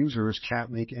users can't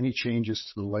make any changes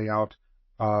to the layout,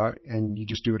 and you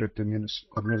just do it at the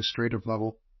administrative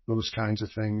level. Those kinds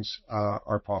of things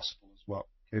are possible as well.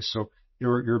 Okay, so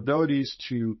your abilities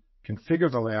to configure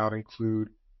the layout include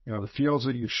the fields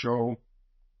that you show,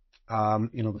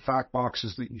 the fact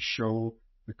boxes that you show,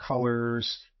 the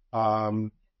colors, a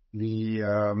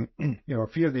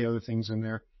few of the other things in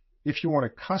there. If you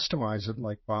want to customize it,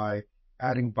 like by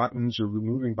adding buttons or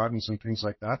removing buttons and things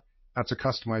like that, that's a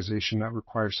customization that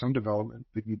requires some development,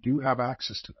 but you do have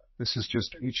access to that. This is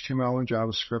just HTML and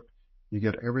JavaScript. You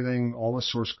get everything, all the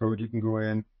source code. You can go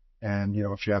in and,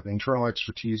 if you have the internal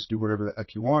expertise, do whatever the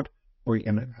heck you want, or you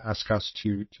can ask us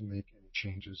to make any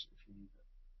changes if you need it.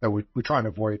 That we try and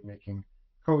avoid making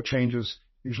code changes.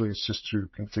 Usually it's just through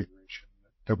configuration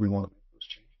that we want to make those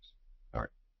changes. All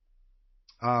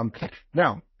right.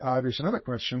 Now, there's another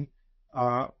question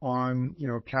on,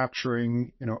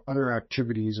 capturing, other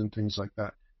activities and things like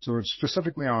that. So it's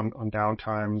specifically on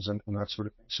downtimes and that sort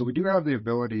of thing. So we do have the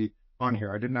ability on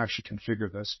here. I didn't actually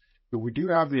configure this, but we do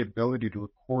have the ability to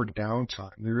record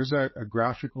downtime. There is a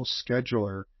graphical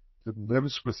scheduler that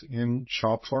lives within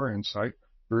Shopfloor Insight,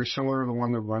 very similar to the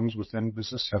one that runs within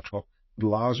Business Central. It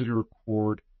allows you to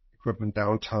record equipment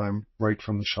downtime right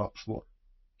from the shop floor.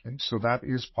 Okay, so that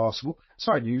is possible. It's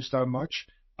not used that much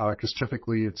because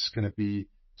typically it's going to be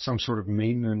some sort of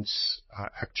maintenance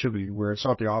activity where it's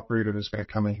not the operator that's going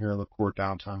to come in here and record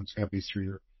downtime. It's going to be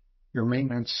through your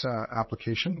maintenance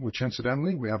application, which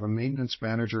incidentally, we have a maintenance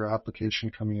manager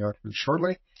application coming out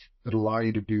shortly that allow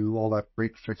you to do all that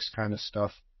break fix kind of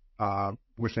stuff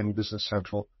within Business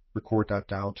Central, record that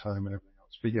downtime and everything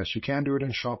else. But yes, you can do it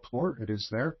in shop floor. It is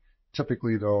there.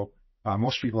 Typically, though,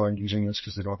 most people aren't using this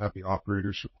because they don't have the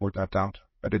operators record that downtime,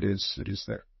 but it is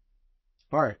there.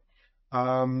 All right.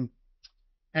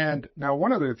 And now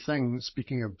one other thing,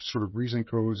 speaking of sort of reason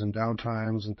codes and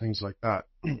downtimes and things like that,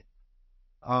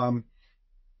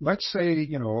 let's say,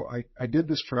 I did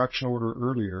this production order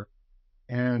earlier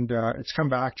and it's come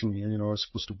back to me and, I was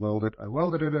supposed to weld it. I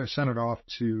welded it, I sent it off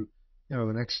to,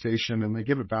 the next station and they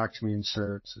give it back to me and say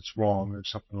it's wrong, there's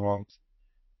something wrong.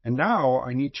 And now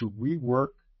I need to rework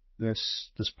this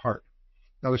part.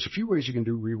 Now, there's a few ways you can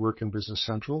do rework in Business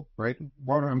Central, right?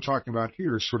 What I'm talking about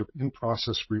here is sort of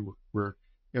in-process rework, where,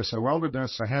 yes, I welded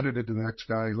this, I handed it to the next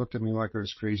guy, he looked at me like I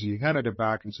was crazy, he handed it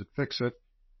back and said, fix it.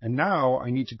 And now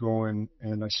I need to go in,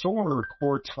 and I still want to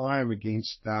record time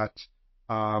against that,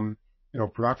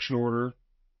 production order.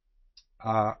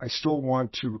 I still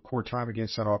want to record time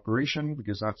against that operation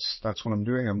because that's what I'm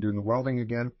doing. I'm doing the welding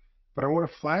again, but I want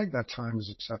to flag that time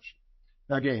as exception.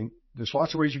 Now, again, there's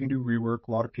lots of ways you can do rework.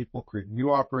 A lot of people create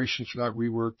new operations for that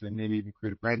rework. They maybe even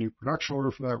create a brand new production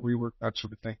order for that rework, that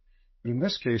sort of thing. But in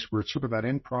this case, where it's sort of that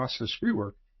in-process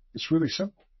rework, it's really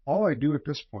simple. All I do at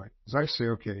this point is I say,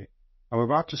 okay, I'm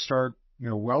about to start,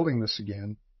 welding this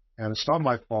again, and it's not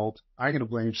my fault. I'm going to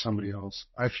blame somebody else.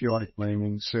 I feel like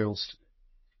blaming sales today.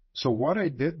 So what I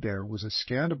did there was I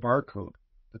scanned a barcode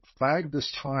that flagged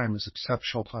this time as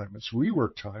exceptional time. It's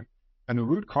rework time. And the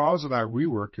root cause of that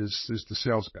rework is the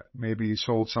sales guy. Maybe he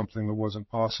sold something that wasn't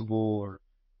possible, or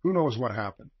who knows what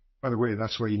happened. By the way,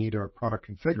 that's why you need a product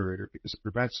configurator, because it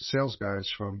prevents the sales guys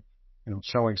from,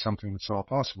 selling something that's all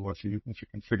possible if you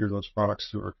configure those products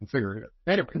to our configurator.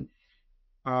 Anyway,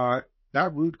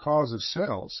 that root cause of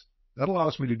sales, that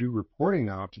allows me to do reporting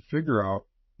now to figure out,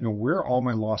 where all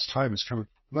my lost time is coming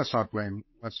from. Let's not blame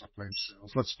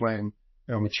sales. Let's blame,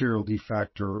 material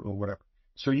defect or whatever.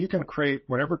 So you can create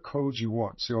whatever codes you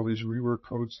want. See all these rework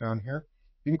codes down here?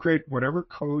 You can create whatever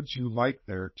codes you like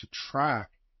there to track,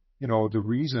 the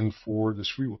reason for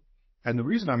this rework. And the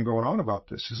reason I'm going on about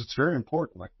this is it's very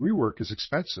important. Like, rework is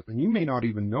expensive, and you may not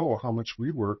even know how much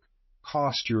rework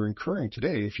cost you're incurring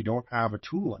today if you don't have a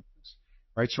tool like this,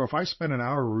 right? So if I spend an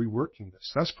hour reworking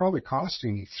this, that's probably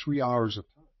costing me 3 hours of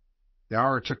time. The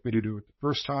hour it took me to do it the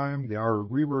first time, the hour of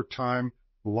rework time,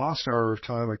 the lost hour of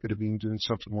time I could have been doing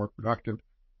something more productive,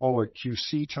 all the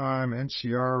QC time,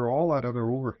 NCR, all that other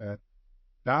overhead.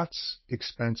 That's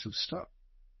expensive stuff.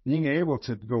 Being able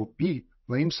to go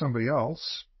blame somebody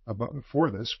else for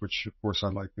this, which of course I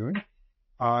like doing,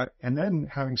 and then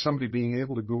having somebody being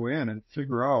able to go in and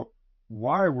figure out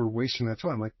why we're wasting that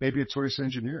time. Like, maybe it's always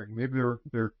engineering. Maybe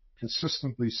they're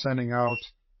consistently sending out,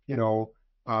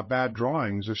 bad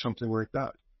drawings or something like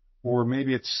that. Or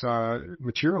maybe it's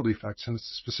material defects and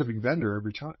it's a specific vendor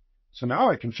every time. So now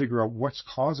I can figure out what's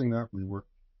causing that rework,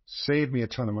 save me a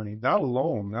ton of money. That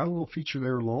alone, that little feature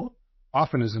there alone,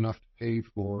 often is enough to pay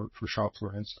for shop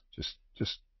floor insight,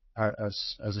 just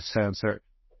as it stands there.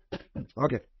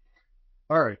 Okay.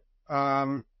 All right.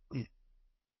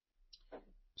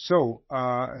 So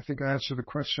I think I answered the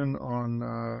question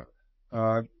on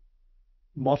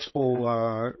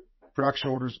multiple production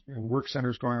orders and work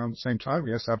centers going on at the same time.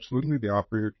 Yes, absolutely. The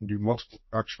operator can do multiple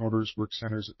production orders, work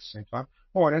centers at the same time.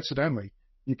 Oh, and incidentally,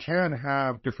 you can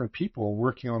have different people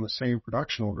working on the same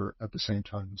production order at the same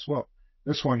time as well.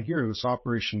 This one here, this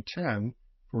operation 10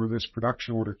 for this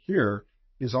production order here,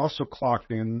 is also clocked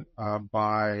in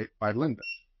by Linda,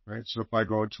 right? So if I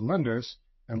go into Linda's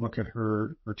and look at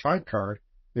her time card,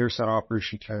 there's that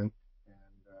operation 10, and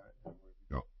there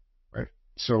we go, right?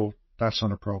 So that's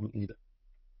not a problem either.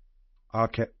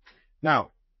 Okay,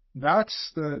 now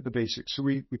that's the basics. So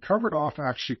we covered off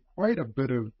actually quite a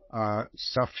bit of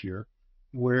stuff here,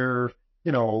 where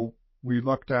we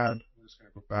looked at. I'm just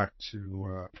going to go back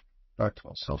to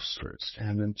self-storage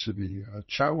and into the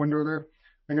chat window there.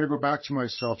 I'm going to go back to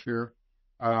myself here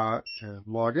and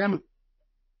log in.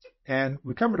 And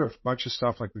we covered a bunch of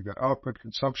stuff, like we got output,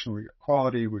 consumption, we got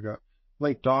quality, we got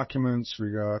late documents,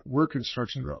 we got work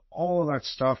instructions, we got all of that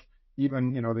stuff.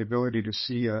 Even, the ability to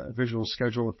see a visual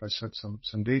schedule if I set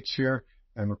some dates here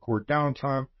and record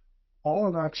downtime. All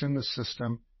of that's in the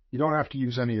system. You don't have to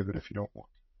use any of it if you don't want.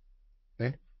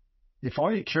 Okay? If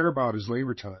all you care about is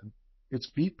labor time, it's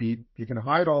beep beep. You can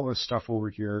hide all this stuff over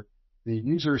here. The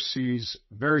user sees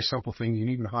a very simple thing. You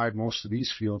can even hide most of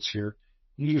these fields here.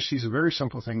 The user sees a very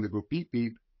simple thing that go beep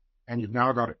beep, and you've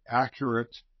now got an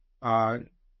accurate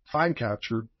time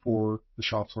captured for the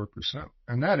shop floor percent.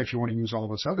 And then if you want to use all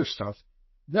this other stuff,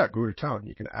 yeah, go to town.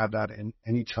 You can add that in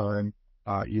anytime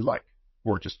you like,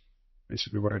 or just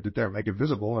basically what I did there, make it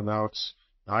visible, and now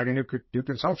I can do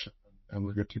consumption, and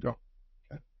we're good to go.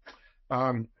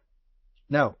 Okay.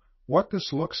 Now, what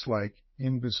this looks like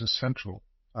in Business Central,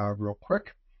 real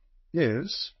quick,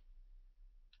 is,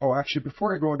 actually,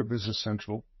 before I go into Business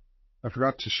Central, I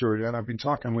forgot to show you, and I've been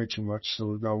talking way too much, so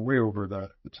we've gone way over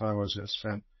the time I was just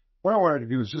spent. What I wanted to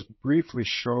do is just briefly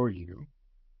show you,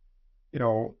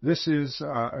 this is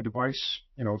a device,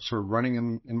 sort of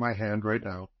running in my hand right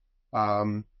now,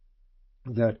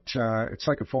 that it's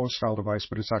like a phone style device,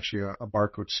 but it's actually a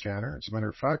barcode scanner. As a matter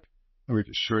of fact, let me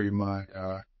just show you my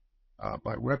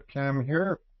my webcam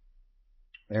here.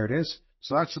 There it is.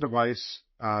 So that's the device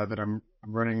that I'm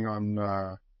running on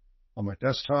my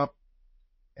desktop.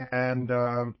 And,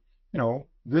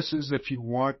 this is if you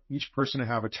want each person to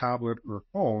have a tablet or a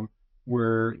phone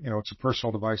where, it's a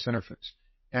personal device interface.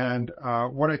 And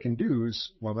what I can do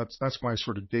is, that's my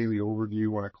sort of daily overview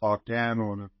when I clock in,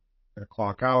 when I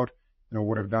clock out,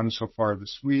 what I've done so far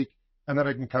this week. And then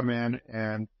I can come in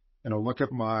and, look at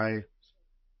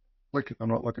I'm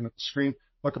not looking at the screen,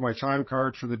 look at my time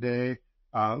card for the day,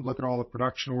 look at all the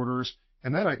production orders,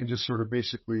 and then I can just sort of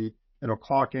basically,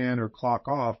 clock in or clock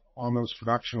off on those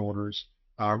production orders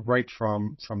right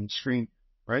from the screen,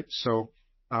 right? So,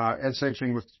 and same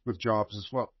thing with jobs as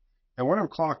well. And when I'm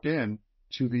clocked in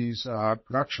to these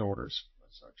production orders,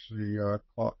 let's actually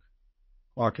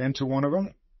clock into one of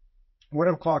them. When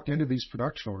I'm clocked into these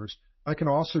production orders, I can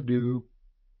also do,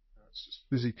 it's just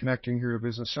busy connecting here to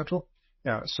Business Central.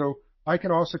 Yeah, so I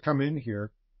can also come in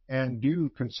here and do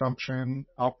consumption,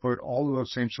 output, all of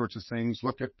those same sorts of things.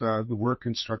 Look at the work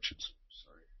instructions.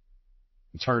 Sorry,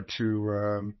 it's hard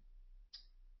to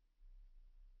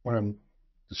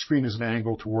the screen is an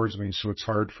angle towards me, so it's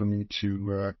hard for me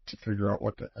to figure out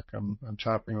what the heck I'm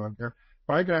tapping on here.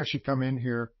 But I can actually come in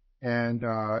here and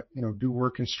do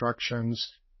work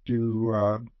instructions, do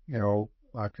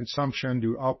consumption,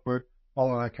 do output,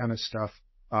 all of that kind of stuff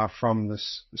from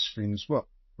this screen as well,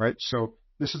 right? So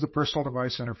this is the personal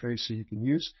device interface that you can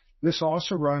use. This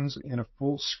also runs in a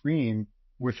full screen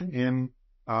within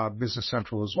Business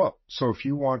Central as well. So if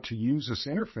you want to use this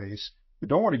interface, you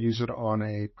don't want to use it on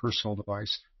a personal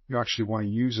device, you actually want to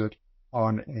use it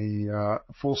on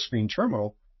a full screen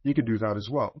terminal, you can do that as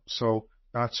well. So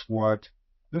that's what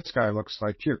this guy looks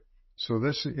like here. So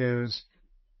this is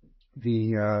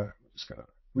the, just gonna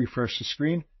refresh the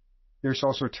screen. There's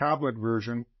also a tablet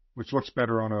version, which looks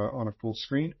better on a full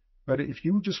screen. But if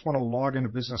you just want to log into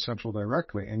Business Central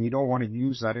directly and you don't want to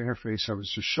use that interface I was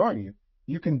just showing you,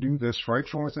 you can do this right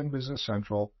from within Business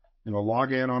Central,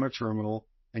 log in on a terminal,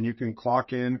 and you can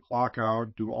clock in, clock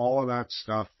out, do all of that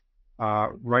stuff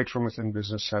right from within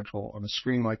Business Central on a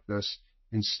screen like this,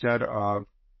 instead of,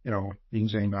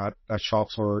 using that shop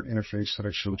floor interface that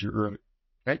I showed you earlier.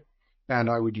 Okay, and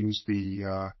I would use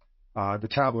the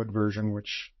tablet version,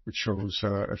 which shows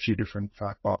a few different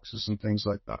fact boxes and things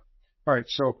like that. All right,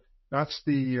 so that's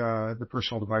the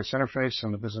personal device interface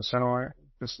and the Business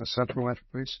Central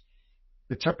interface.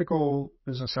 The typical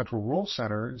Business Central Role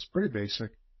Center is pretty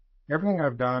basic. Everything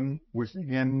I've done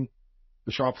within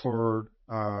the shop floor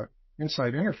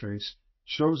Insight interface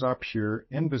shows up here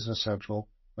in Business Central.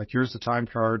 Like, here's the time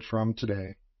card from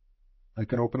today. I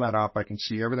can open that up. I can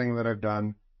see everything that I've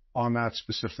done on that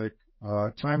specific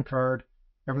time card,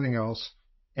 everything else.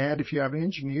 And if you have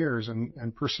engineers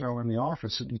and personnel in the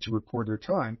office that need to record their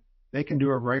time, they can do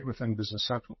it right within Business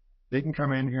Central. They can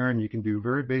come in here and you can do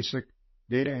very basic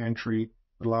data entry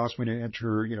that allows me to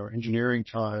enter, engineering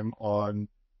time on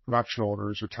production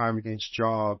orders or time against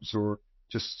jobs or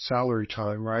just salary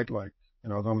time, right? Like,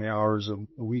 how many hours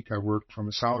a week I worked from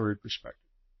a salary perspective.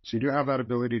 So you do have that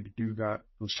ability to do that,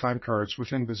 those time cards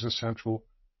within Business Central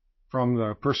from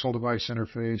the personal device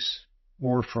interface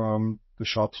or from the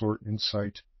shop floor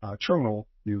Insight terminal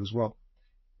view as well.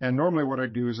 And normally what I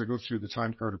do is I go through the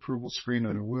time card approval screen,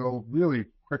 and I will really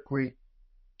quickly.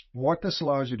 What this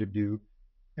allows you to do,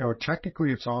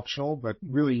 technically it's optional, but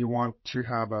really you want to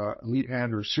have a lead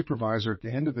hand or supervisor at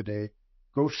the end of the day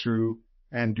go through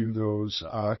and do those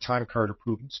time card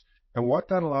approvals. And what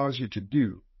that allows you to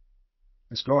do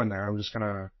is go in there. I'm just going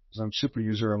to, as I'm super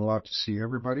user, I'm allowed to see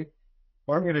everybody.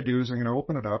 What I'm going to do is I'm going to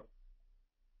open it up.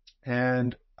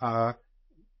 And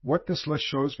what this list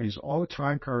shows me is all the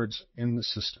time cards in the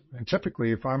system. And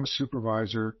typically, if I'm a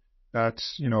supervisor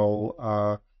that's,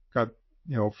 got,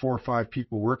 4 or 5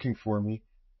 people working for me,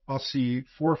 I'll see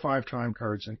 4 or 5 time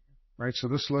cards in, right? So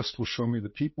this list will show me the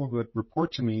people that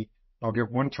report to me. I'll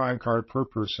get 1 time card per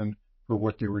person for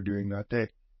what they were doing that day.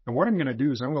 And what I'm going to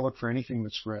do is I'm going to look for anything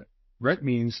that's red. Red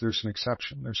means there's an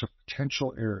exception. There's a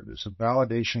potential error. There's a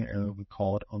validation error, we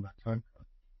call it, on that time card.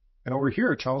 And over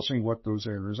here, it tells me what those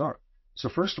errors are. So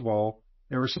first of all,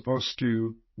 they were supposed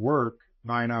to work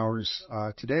 9 hours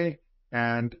today,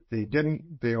 and they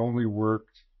didn't. They only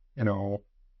worked,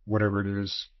 whatever it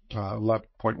is,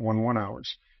 11.11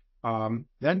 hours.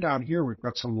 Then down here, we've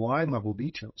got some line level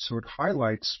details. So it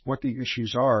highlights what the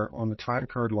issues are on the time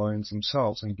card lines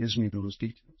themselves and gives me those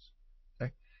details.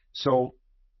 Okay. So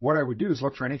what I would do is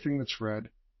look for anything that's red,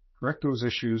 correct those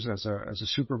issues as a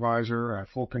supervisor. I have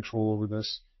full control over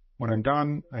this. When I'm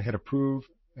done, I hit approve,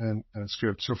 and it's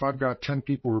good. So if I've got 10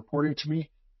 people reporting to me,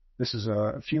 this is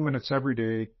a few minutes every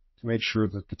day to make sure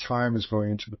that the time is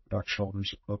going into the production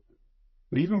orders appropriately.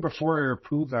 But even before I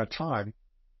approve that time,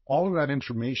 all of that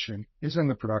information is in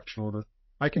the production order.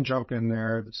 I can jump in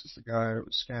there. This is the guy I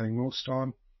was scanning most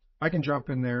on. I can jump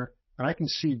in there and I can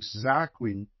see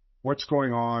exactly what's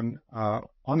going on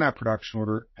that production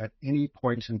order at any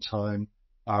point in time,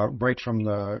 right from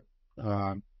the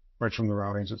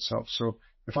routings itself. So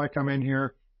if I come in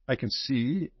here, I can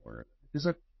see, or is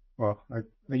it? Well,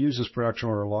 I use this production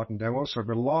order a lot in demos, so I've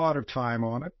got a lot of time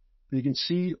on it. But you can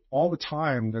see all the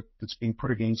time that's being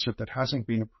put against it that hasn't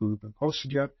been approved and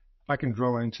posted yet. I can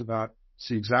drill into that,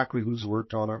 see exactly who's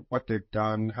worked on it, what they've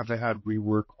done, have they had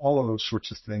rework, all of those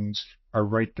sorts of things are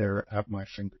right there at my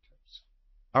fingertips.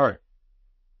 All right.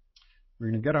 We're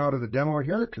going to get out of the demo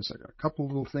here because I got a couple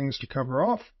little things to cover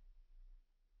off.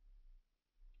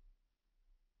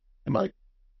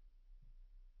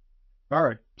 All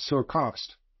right, so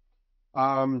cost.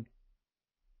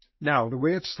 Now, the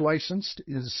way it's licensed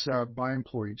is by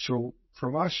employee. So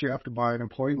from us, you have to buy an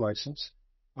employee license,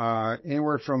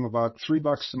 anywhere from about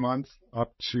 $3 a month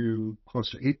up to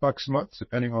close to $8 a month,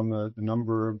 depending on the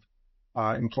number of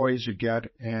employees you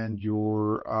get and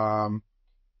your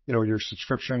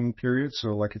subscription period.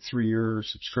 So like a 3-year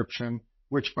subscription,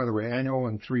 which, by the way, annual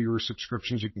and 3-year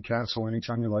subscriptions you can cancel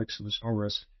anytime you like, so there's no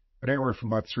risk. But anywhere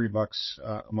from about $3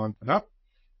 a month and up.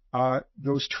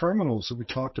 Those terminals that we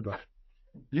talked about.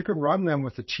 You can run them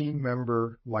with a team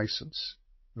member license,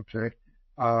 okay?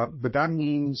 But that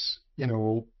means,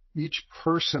 each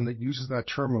person that uses that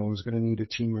terminal is going to need a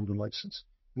team member license.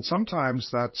 And sometimes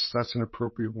that's an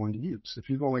appropriate one to use. If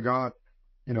you've only got,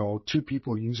 2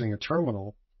 people using a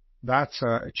terminal, that's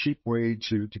a cheap way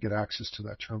to get access to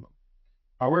that terminal.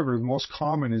 However, the most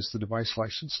common is the device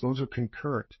license. Those are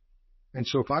concurrent. And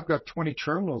so if I've got 20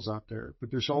 terminals out there,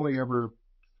 but there's only ever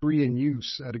 3 in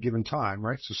use at a given time,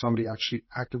 right? So somebody actually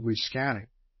actively scanning,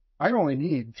 I only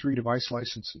need 3 device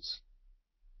licenses.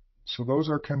 So those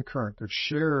are concurrent. They're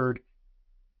shared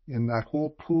in that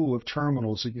whole pool of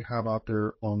terminals that you have out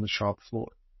there on the shop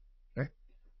floor. Okay.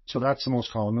 So that's the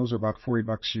most common. Those are about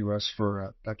 $40 US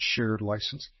for that shared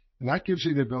license. And that gives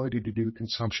you the ability to do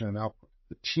consumption and output.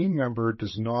 The team member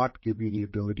does not give you the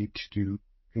ability to do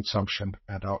consumption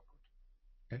and output.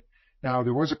 Okay. Now,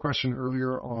 there was a question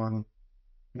earlier on,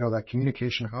 that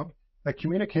communication hub. That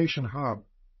communication hub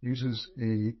uses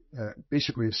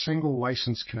basically a single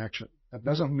license connection. That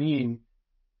doesn't mean,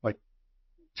 like,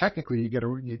 technically you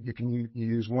can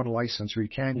use one license, or you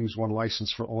can use one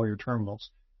license for all your terminals.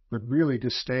 But really, to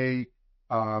stay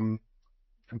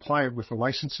compliant with the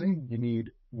licensing, you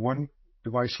need one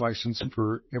device license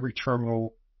for every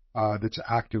terminal that's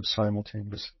active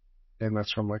simultaneously, and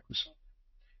that's from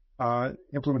Microsoft.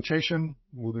 Implementation,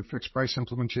 we'll do fixed price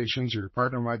implementations, or your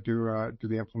partner might do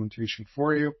the implementation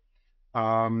for you.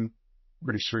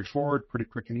 Pretty straightforward, pretty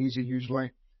quick and easy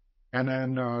usually. And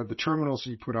then the terminals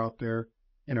that you put out there,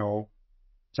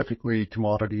 typically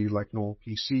commodity like an old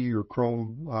PC or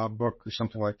Chromebook or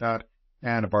something like that,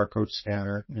 and a barcode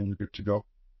scanner, and you're good to go.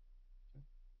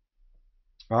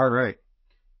 All right.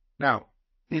 Now,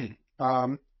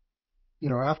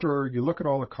 after you look at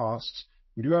all the costs,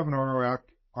 we do have an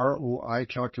ROI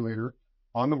calculator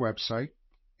on the website,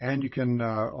 and you can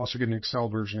also get an Excel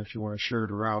version if you want to share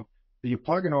it around. But you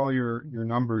plug in all your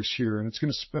numbers here, and it's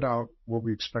going to spit out what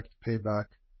we expect the payback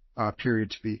period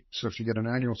to be. So if you get an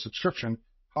annual subscription,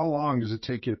 how long does it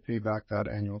take you to pay back that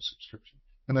annual subscription?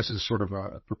 And this is sort of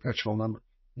a perpetual number.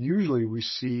 Usually we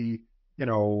see,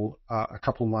 a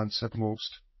couple months at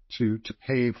most to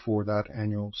pay for that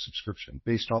annual subscription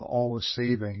based on all the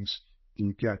savings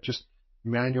you get. Just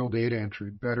manual data entry,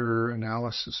 better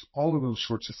analysis, all of those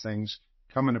sorts of things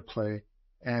come into play.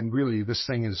 And really, this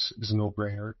thing is a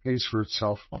no-brainer. It pays for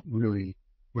itself really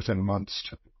within months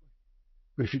typically.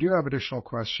 But if you do have additional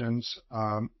questions,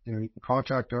 you can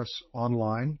contact us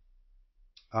online,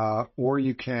 or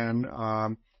you can,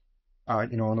 on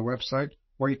the website,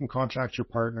 or you can contact your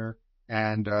partner,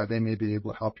 and they may be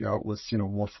able to help you out with,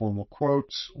 more formal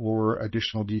quotes or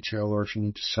additional detail, or if you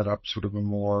need to set up sort of a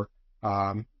more,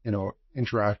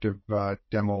 interactive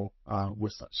demo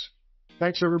with us.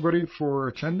 Thanks, everybody, for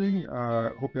attending.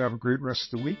 Hope you have a great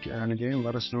rest of the week. And again,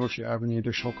 let us know if you have any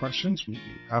additional questions. We'd be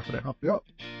happy to help you out.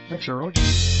 Thanks, everyone.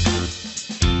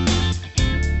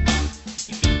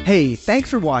 Hey, thanks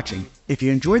for watching. If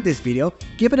you enjoyed this video,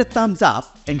 give it a thumbs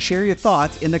up and share your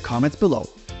thoughts in the comments below.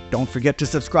 Don't forget to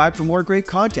subscribe for more great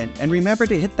content, and remember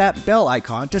to hit that bell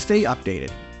icon to stay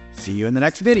updated. See you in the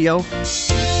next video.